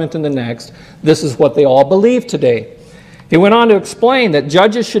of government in the next. This is what they all believe today. He went on to explain that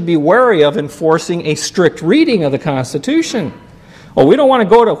judges should be wary of enforcing a strict reading of the Constitution. Well, we don't want to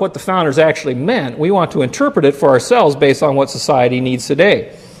go to what the founders actually meant. We want to interpret it for ourselves based on what society needs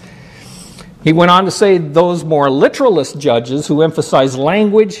today. He went on to say those more literalist judges who emphasize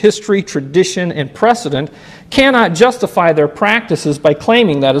language, history, tradition, and precedent cannot justify their practices by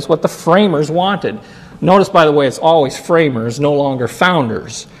claiming that is what the framers wanted. Notice, by the way, it's always framers, no longer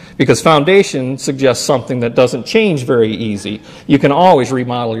founders, because foundation suggests something that doesn't change very easy. You can always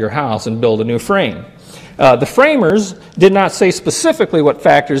remodel your house and build a new frame. The framers did not say specifically what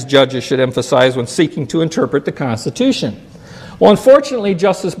factors judges should emphasize when seeking to interpret the Constitution. Well, unfortunately,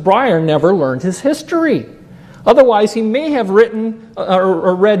 Justice Breyer never learned his history. Otherwise, he may have written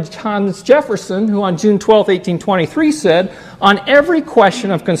or read Thomas Jefferson, who on June 12, 1823 said, on every question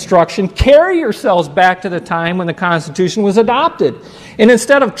of construction, carry yourselves back to the time when the Constitution was adopted. And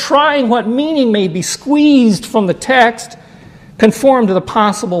instead of trying what meaning may be squeezed from the text, conform to the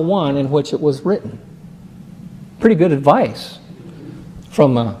possible one in which it was written. Pretty good advice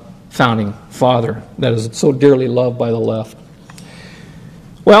from a founding father that is so dearly loved by the left.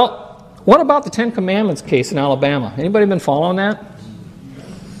 Well, what about the Ten Commandments case in Alabama? Anybody been following that?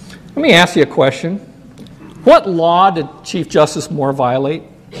 Let me ask you a question. What law did Chief Justice Moore violate?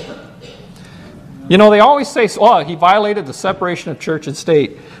 You know, they always say, oh, he violated the separation of church and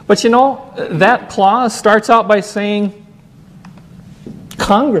state. But you know, that clause starts out by saying,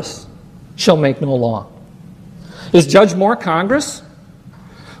 Congress shall make no law. Is Judge Moore Congress?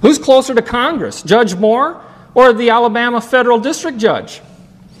 Who's closer to Congress, Judge Moore or the Alabama federal district judge?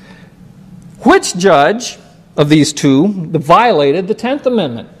 Which judge of these two violated the 10th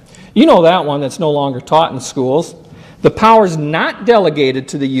Amendment? You know that one that's no longer taught in schools. The powers not delegated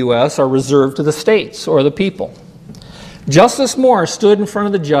to the U.S. are reserved to the states or the people. Justice Moore stood in front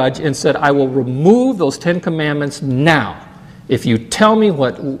of the judge and said, I will remove those 10 Commandments now if you tell me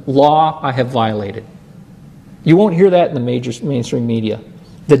what law I have violated. You won't hear that in the mainstream media.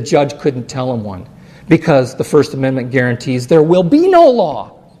 The judge couldn't tell him one because the First Amendment guarantees there will be no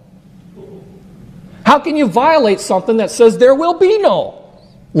law. How can you violate something that says there will be no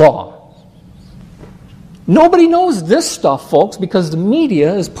law? Nobody knows this stuff, folks, because the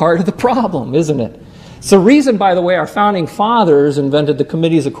media is part of the problem, isn't it? It's the reason, by the way, our founding fathers invented the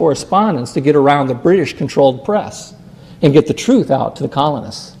committees of correspondence to get around the British-controlled press and get the truth out to the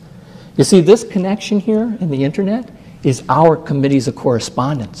colonists. You see, this connection here in the internet is our committees of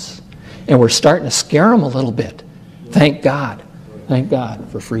correspondence. And we're starting to scare them a little bit. Thank God. Thank God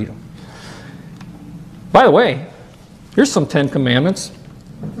for freedom. By the way, here's some 10 Commandments.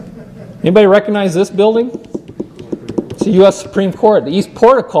 Anybody recognize this building? It's the U.S. Supreme Court, the East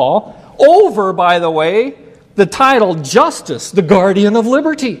Portico. Over, by the way, the title Justice, the Guardian of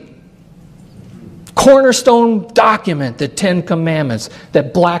Liberty. Cornerstone document, the 10 Commandments,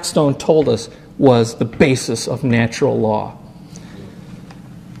 that Blackstone told us was the basis of natural law.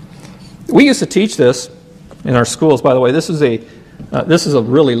 We used to teach this in our schools, by the way. This is a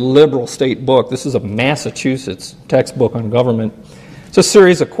really liberal state book. This is a Massachusetts textbook on government. It's a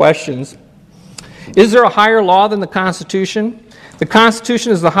series of questions. Is there a higher law than the Constitution? The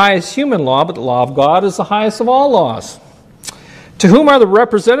Constitution is the highest human law, but the law of God is the highest of all laws. To whom are the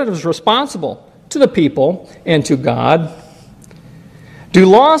representatives responsible? To the people and to God. Do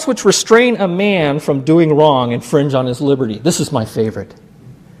laws which restrain a man from doing wrong infringe on his liberty? This is my favorite.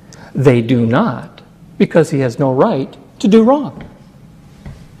 They do not, because he has no right to do wrong.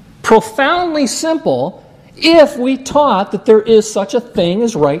 Profoundly simple if we taught that there is such a thing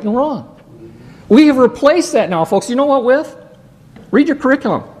as right and wrong. We have replaced that now, folks. You know what with? Read your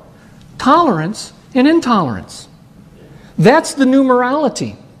curriculum. Tolerance and intolerance. That's the new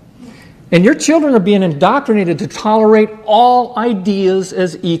morality. And your children are being indoctrinated to tolerate all ideas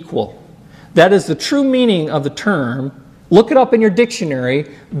as equal. That is the true meaning of the term. Look it up in your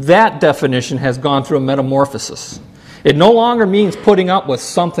dictionary. That definition has gone through a metamorphosis. It no longer means putting up with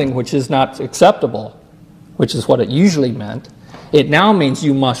something which is not acceptable, which is what it usually meant. It now means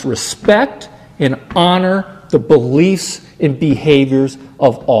you must respect and honor the beliefs and behaviors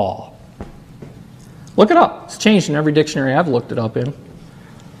of all. Look it up. It's changed in every dictionary I've looked it up in.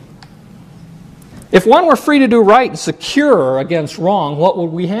 If one were free to do right and secure against wrong, what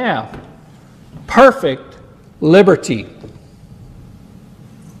would we have? Perfect liberty.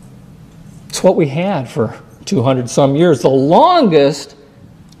 It's what we had for 200 some years. The longest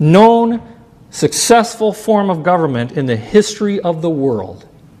known successful form of government in the history of the world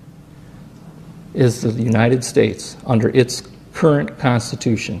is the United States under its current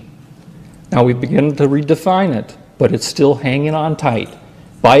Constitution. Now we begin to redefine it, but it's still hanging on tight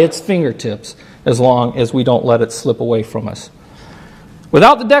by its fingertips as long as we don't let it slip away from us.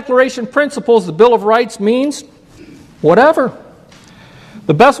 Without the Declaration principles, the Bill of Rights means whatever.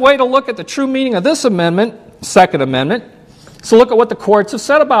 The best way to look at the true meaning of this amendment, Second Amendment, is to look at what the courts have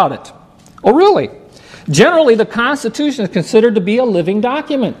said about it. Oh, really? Generally, the Constitution is considered to be a living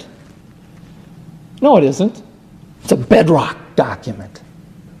document. No, it isn't. It's a bedrock document.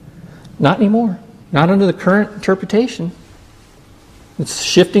 Not anymore. Not under the current interpretation. It's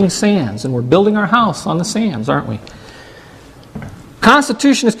shifting sands, and we're building our house on the sands, aren't we?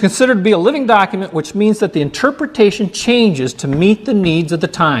 Constitution is considered to be a living document, which means that the interpretation changes to meet the needs of the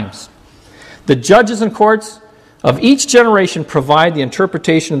times. The judges and courts of each generation provide the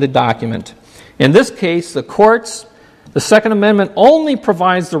interpretation of the document. In this case, the courts, the Second Amendment only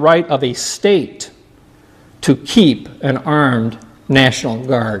provides the right of a state to keep an armed National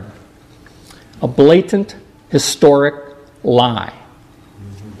Guard. A blatant, historic lie.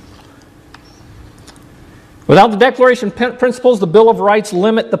 Without the Declaration principles, the Bill of Rights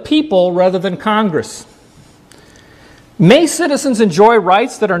limit the people rather than Congress. May citizens enjoy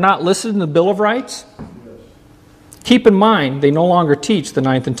rights that are not listed in the Bill of Rights? Keep in mind, they no longer teach the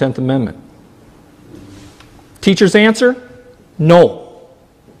 9th and 10th Amendment. Teacher's answer? No.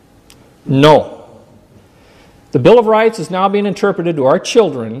 No. The Bill of Rights is now being interpreted to our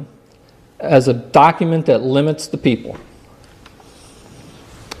children as a document that limits the people.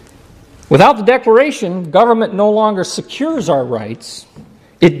 Without the Declaration, government no longer secures our rights,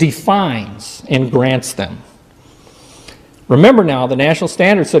 it defines and grants them. Remember now, the national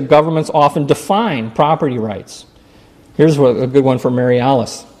standard said governments often define property rights. Here's a good one for Mary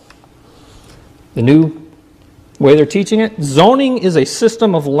Alice. The new way they're teaching it, zoning is a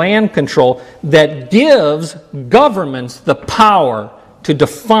system of land control that gives governments the power to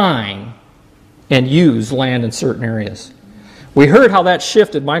define and use land in certain areas. We heard how that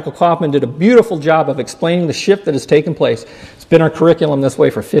shifted. Michael Kaufman did a beautiful job of explaining the shift that has taken place. It's been our curriculum this way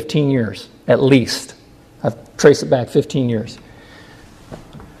for 15 years, at least. I've traced it back 15 years.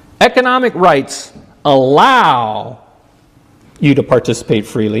 Economic rights allow you to participate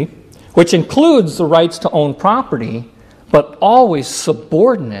freely, which includes the rights to own property, but always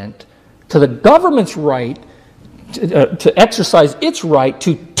subordinate to the government's right to exercise its right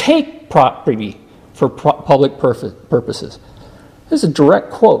to take property for public purposes. This is a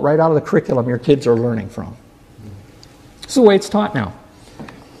direct quote right out of the curriculum your kids are learning from. This is the way it's taught now.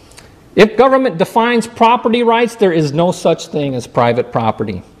 If government defines property rights, there is no such thing as private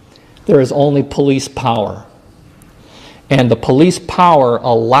property. There is only police power. And the police power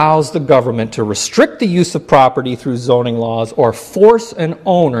allows the government to restrict the use of property through zoning laws or force an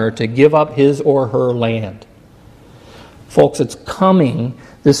owner to give up his or her land. Folks, it's coming.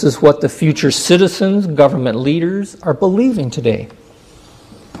 This is what the future citizens, government leaders are believing today.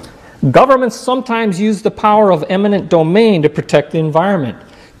 Governments sometimes use the power of eminent domain to protect the environment.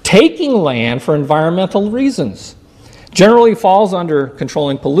 Taking land for environmental reasons generally falls under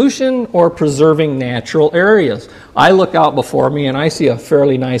controlling pollution or preserving natural areas. I look out before me and I see a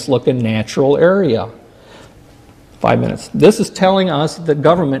fairly nice looking natural area. 5 minutes. This is telling us that the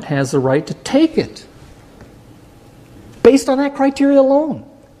government has the right to take it based on that criteria alone.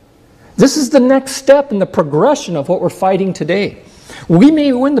 This is the next step in the progression of what we're fighting today. We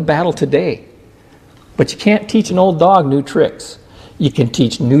may win the battle today, but you can't teach an old dog new tricks. You can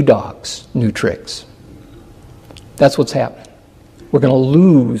teach new dogs new tricks. That's what's happening. We're going to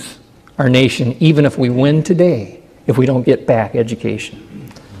lose our nation even if we win today, if we don't get back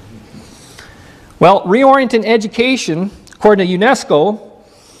education. Well, reorienting education, according to UNESCO,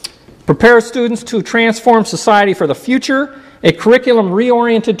 prepares students to transform society for the future. A curriculum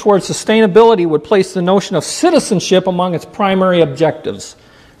reoriented towards sustainability would place the notion of citizenship among its primary objectives.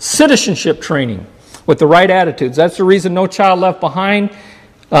 Citizenship training with the right attitudes. That's the reason No Child Left Behind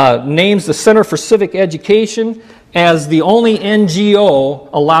names the Center for Civic Education as the only NGO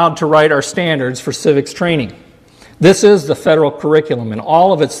allowed to write our standards for civics training. This is the federal curriculum, and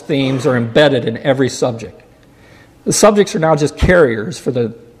all of its themes are embedded in every subject. The subjects are now just carriers for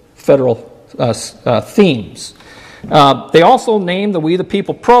the federal themes. They also named the We the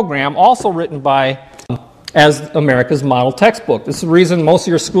People program, also written by as America's model textbook. This is the reason most of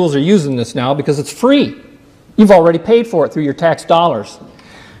your schools are using this now, because it's free. You've already paid for it through your tax dollars.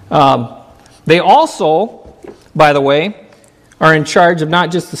 They also, by the way, are in charge of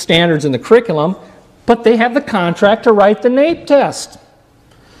not just the standards and the curriculum, but they have the contract to write the NAEP test.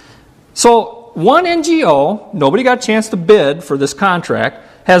 So one NGO, nobody got a chance to bid for this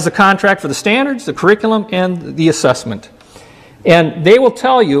contract, has the contract for the standards, the curriculum, and the assessment. And they will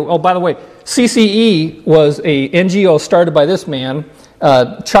tell you, oh, by the way, CCE was a NGO started by this man,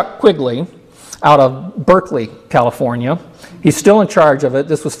 Chuck Quigley, out of Berkeley, California. He's still in charge of it.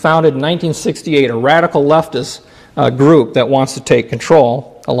 This was founded in 1968, a radical leftist group that wants to take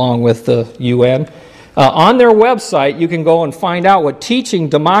control, along with the UN. On their website, you can go and find out what teaching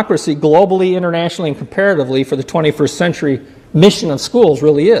democracy globally, internationally, and comparatively for the 21st century mission of schools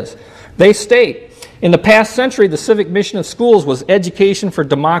really is. They state, in the past century, the civic mission of schools was education for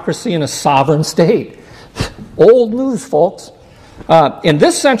democracy in a sovereign state. Old news, folks. In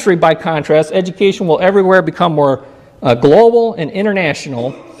this century, by contrast, education will everywhere become more global and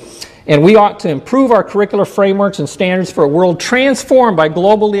international, and we ought to improve our curricular frameworks and standards for a world transformed by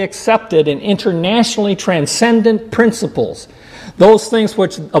globally accepted and internationally transcendent principles. Those things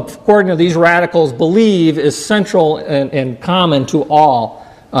which, according to these radicals, believe is central and common to all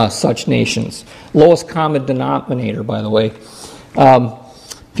such nations. Lowest common denominator, by the way.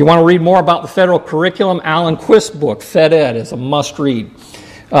 If you want to read more about the federal curriculum, Alan Quist's book, Fed Ed, is a must-read.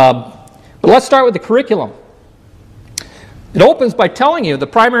 But let's start with the curriculum. It opens by telling you the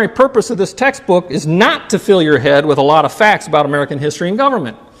primary purpose of this textbook is not to fill your head with a lot of facts about American history and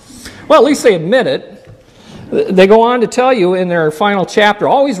government. Well, at least they admit it. They go on to tell you in their final chapter,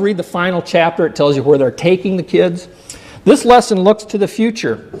 always read the final chapter, it tells you where they're taking the kids. This lesson looks to the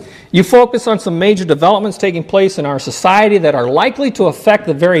future. You focus on some major developments taking place in our society that are likely to affect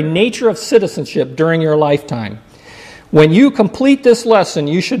the very nature of citizenship during your lifetime. When you complete this lesson,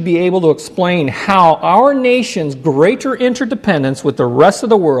 you should be able to explain how our nation's greater interdependence with the rest of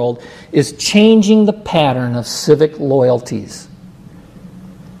the world is changing the pattern of civic loyalties.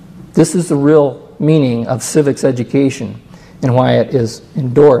 This is the real meaning of civics education and why it is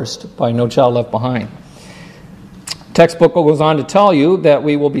endorsed by No Child Left Behind. Textbook goes on to tell you that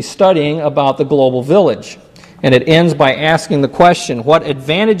we will be studying about the global village, and it ends by asking the question, what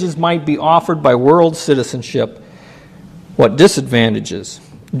advantages might be offered by world citizenship? What disadvantages?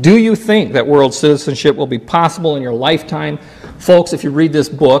 Do you think that world citizenship will be possible in your lifetime? Folks, if you read this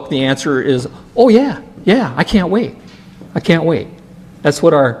book, the answer is, oh yeah, I can't wait. I can't wait. That's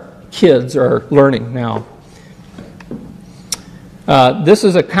what our kids are learning now. This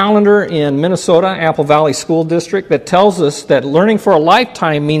is a calendar in Minnesota, Apple Valley School District, that tells us that learning for a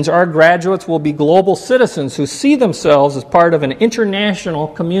lifetime means our graduates will be global citizens who see themselves as part of an international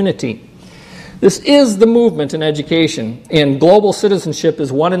community. This is the movement in education, and global citizenship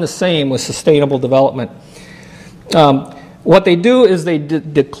is one and the same with sustainable development. What they do is they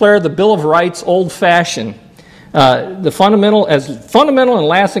declare the Bill of Rights old-fashioned. The fundamental and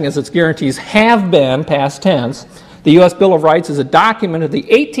lasting as its guarantees have been, past tense, the U.S. Bill of Rights is a document of the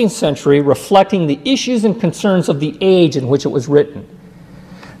 18th century reflecting the issues and concerns of the age in which it was written.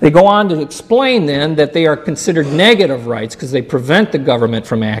 They go on to explain then that they are considered negative rights because they prevent the government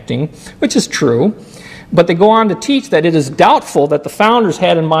from acting, which is true. But they go on to teach that it is doubtful that the founders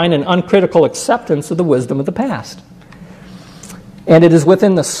had in mind an uncritical acceptance of the wisdom of the past. And it is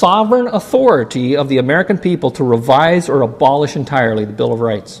within the sovereign authority of the American people to revise or abolish entirely the Bill of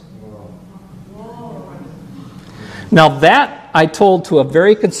Rights. Now that I told to a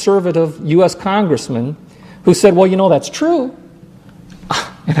very conservative U.S. congressman who said, well, you know, that's true.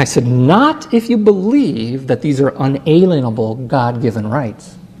 And I said, not if you believe that these are unalienable God-given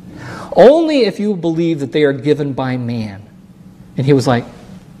rights. Only if you believe that they are given by man. And he was like,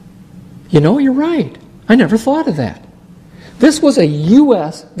 you know, you're right. I never thought of that. This was a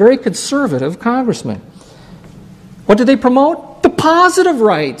U.S. very conservative congressman. What did they promote? The positive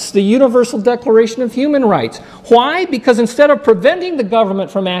rights, the Universal Declaration of Human Rights. Why? Because instead of preventing the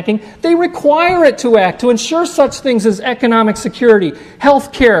government from acting, they require it to act to ensure such things as economic security,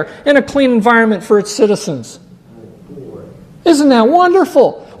 health care, and a clean environment for its citizens. Isn't that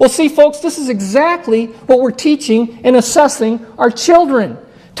wonderful? Well, see, folks, this is exactly what we're teaching and assessing our children.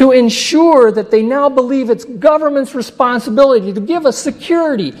 to ensure that they now believe it's government's responsibility to give us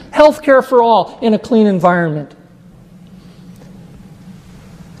security, health care for all, in a clean environment.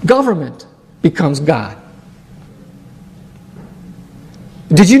 Government becomes God.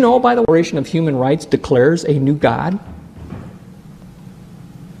 Did you know, by the way, the Declaration of Human Rights declares a new God?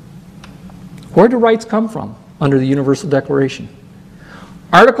 Where do rights come from under the Universal Declaration?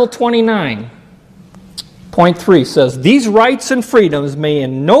 Article 29.3 says, "These rights and freedoms may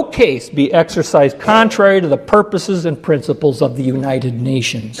in no case be exercised contrary to the purposes and principles of the United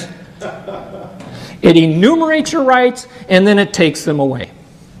Nations." It enumerates your rights and then it takes them away.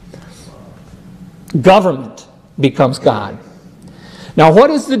 Government becomes God. Now, what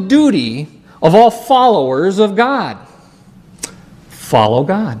is the duty of all followers of God? Follow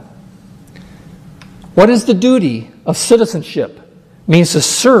God. What is the duty of citizenship? It means to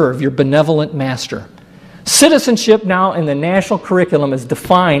serve your benevolent master. Citizenship now in the national curriculum is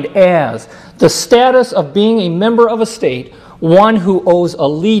defined as the status of being a member of a state, one who owes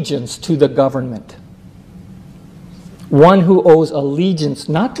allegiance to the government. One who owes allegiance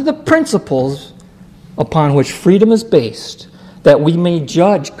not to the principles upon which freedom is based, that we may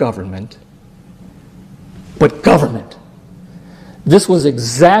judge government, but government. This was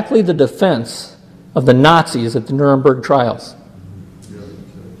exactly the defense of the Nazis at the Nuremberg trials.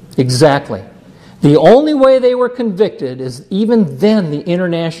 Exactly. The only way they were convicted is even then the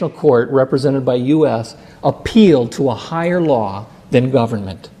international court, represented by U.S., appealed to a higher law than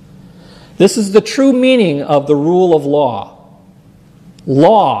government. This is the true meaning of the rule of law.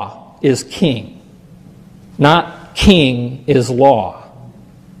 Law is king, not king is law.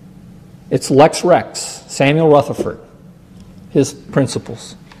 It's Lex Rex, Samuel Rutherford, his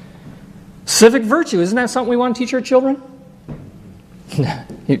principles. Civic virtue, isn't that something we want to teach our children?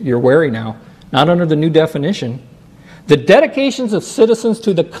 You're wary now. Not under the new definition. The dedications of citizens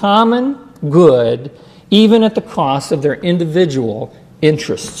to the common good, even at the cost of their individual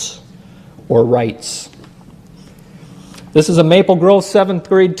interests or rights. This is a Maple Grove 7th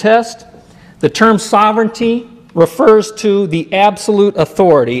grade test. The term sovereignty refers to the absolute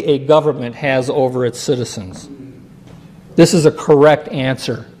authority a government has over its citizens. This is a correct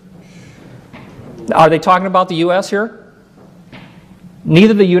answer. Are they talking about the U.S. here?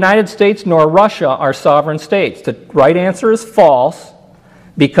 Neither the United States nor Russia are sovereign states. The right answer is false,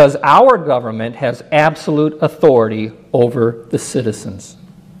 because our government has absolute authority over the citizens.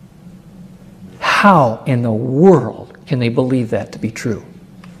 How in the world can they believe that to be true?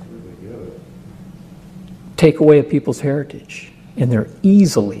 Take away a people's heritage, and they're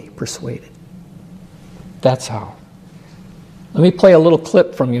easily persuaded. That's how. Let me play a little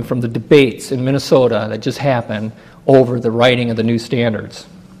clip from you from the debates in Minnesota that just happened over the writing of the new standards.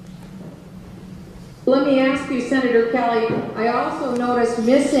 Let me ask you, Senator Kelly, I also noticed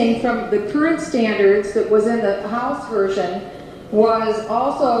missing from the current standards that was in the House version was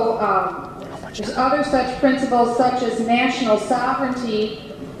also other such principles such as national sovereignty,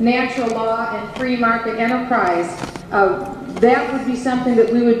 natural law, and free market enterprise. That would be something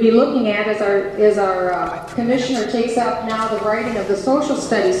that we would be looking at as our commissioner takes up now the writing of the social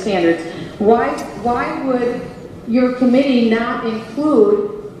studies standards. Why would your committee not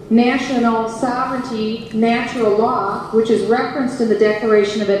include national sovereignty, natural law, which is referenced in the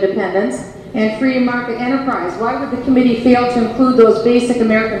Declaration of Independence, and free market enterprise? Why would the committee fail to include those basic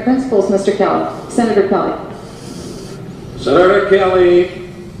American principles, Mr. Kelly? Senator Kelly. Senator Kelly,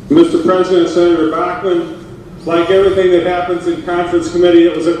 Mr. President, Senator Bachman, like everything that happens in conference committee,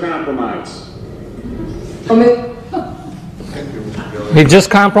 it was a compromise. He just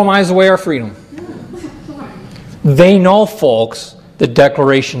compromised away our freedom. They know, folks, the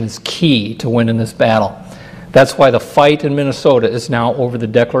Declaration is key to winning this battle. That's why the fight in Minnesota is now over the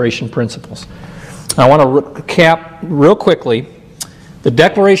Declaration principles. I want to recap real quickly the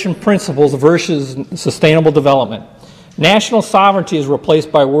Declaration principles versus sustainable development. National sovereignty is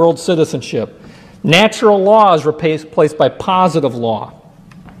replaced by world citizenship. Natural law is replaced by positive law.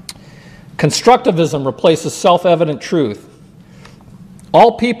 Constructivism replaces self-evident truth.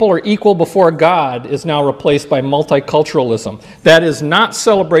 All people are equal before God is now replaced by multiculturalism. That is not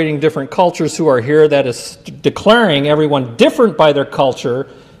celebrating different cultures who are here. That is declaring everyone different by their culture,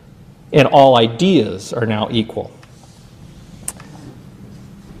 and all ideas are now equal.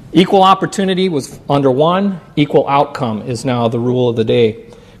 Equal opportunity was under one. Equal outcome is now the rule of the day.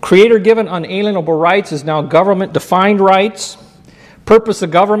 Creator-given unalienable rights is now government-defined rights. Purpose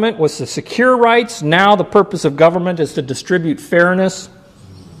of government was to secure rights. Now the purpose of government is to distribute fairness.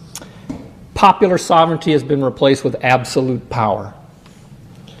 Popular sovereignty has been replaced with absolute power.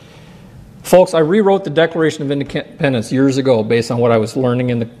 Folks, I rewrote the Declaration of Independence years ago based on what I was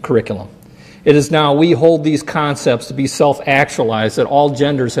learning in the curriculum. It is now we hold these concepts to be self-actualized, that all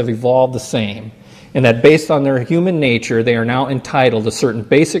genders have evolved the same, and that based on their human nature, they are now entitled to certain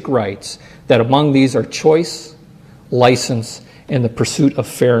basic rights, that among these are choice, license, and the pursuit of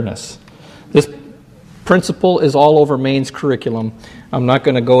fairness. This principle is all over Maine's curriculum. I'm not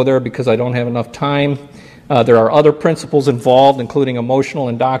going to go there because I don't have enough time. There are other principles involved, including emotional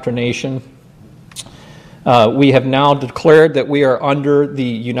indoctrination. We have now declared that we are under the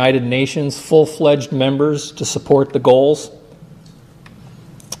United Nations full-fledged members to support the goals.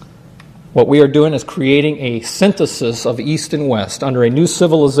 What we are doing is creating a synthesis of East and West under a new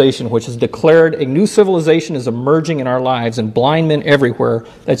civilization, which is declared a new civilization is emerging in our lives, and blind men everywhere,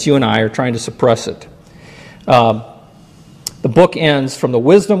 that's you and I, are trying to suppress it. The book ends, from the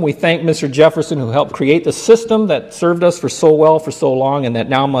wisdom we thank Mr. Jefferson, who helped create the system that served us for so well for so long, and that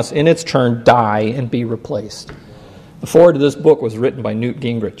now must in its turn die and be replaced. The foreword to this book was written by Newt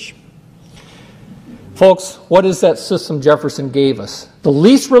Gingrich. Folks, what is that system Jefferson gave us? The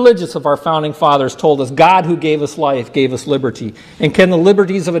least religious of our founding fathers told us God, who gave us life, gave us liberty. And can the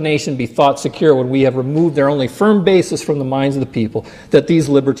liberties of a nation be thought secure when we have removed their only firm basis from the minds of the people, that these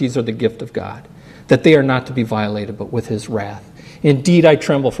liberties are the gift of God, that they are not to be violated but with his wrath? Indeed, I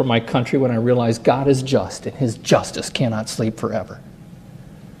tremble for my country when I realize God is just, and his justice cannot sleep forever.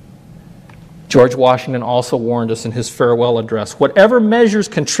 George Washington also warned us in his farewell address, whatever measures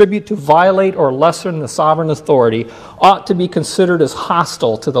contribute to violate or lessen the sovereign authority ought to be considered as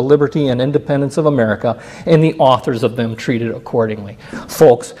hostile to the liberty and independence of America, and the authors of them treated accordingly.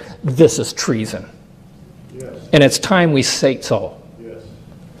 Folks, this is treason. Yes. And it's time we say so. Yes.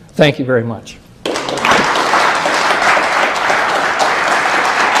 Thank you very much.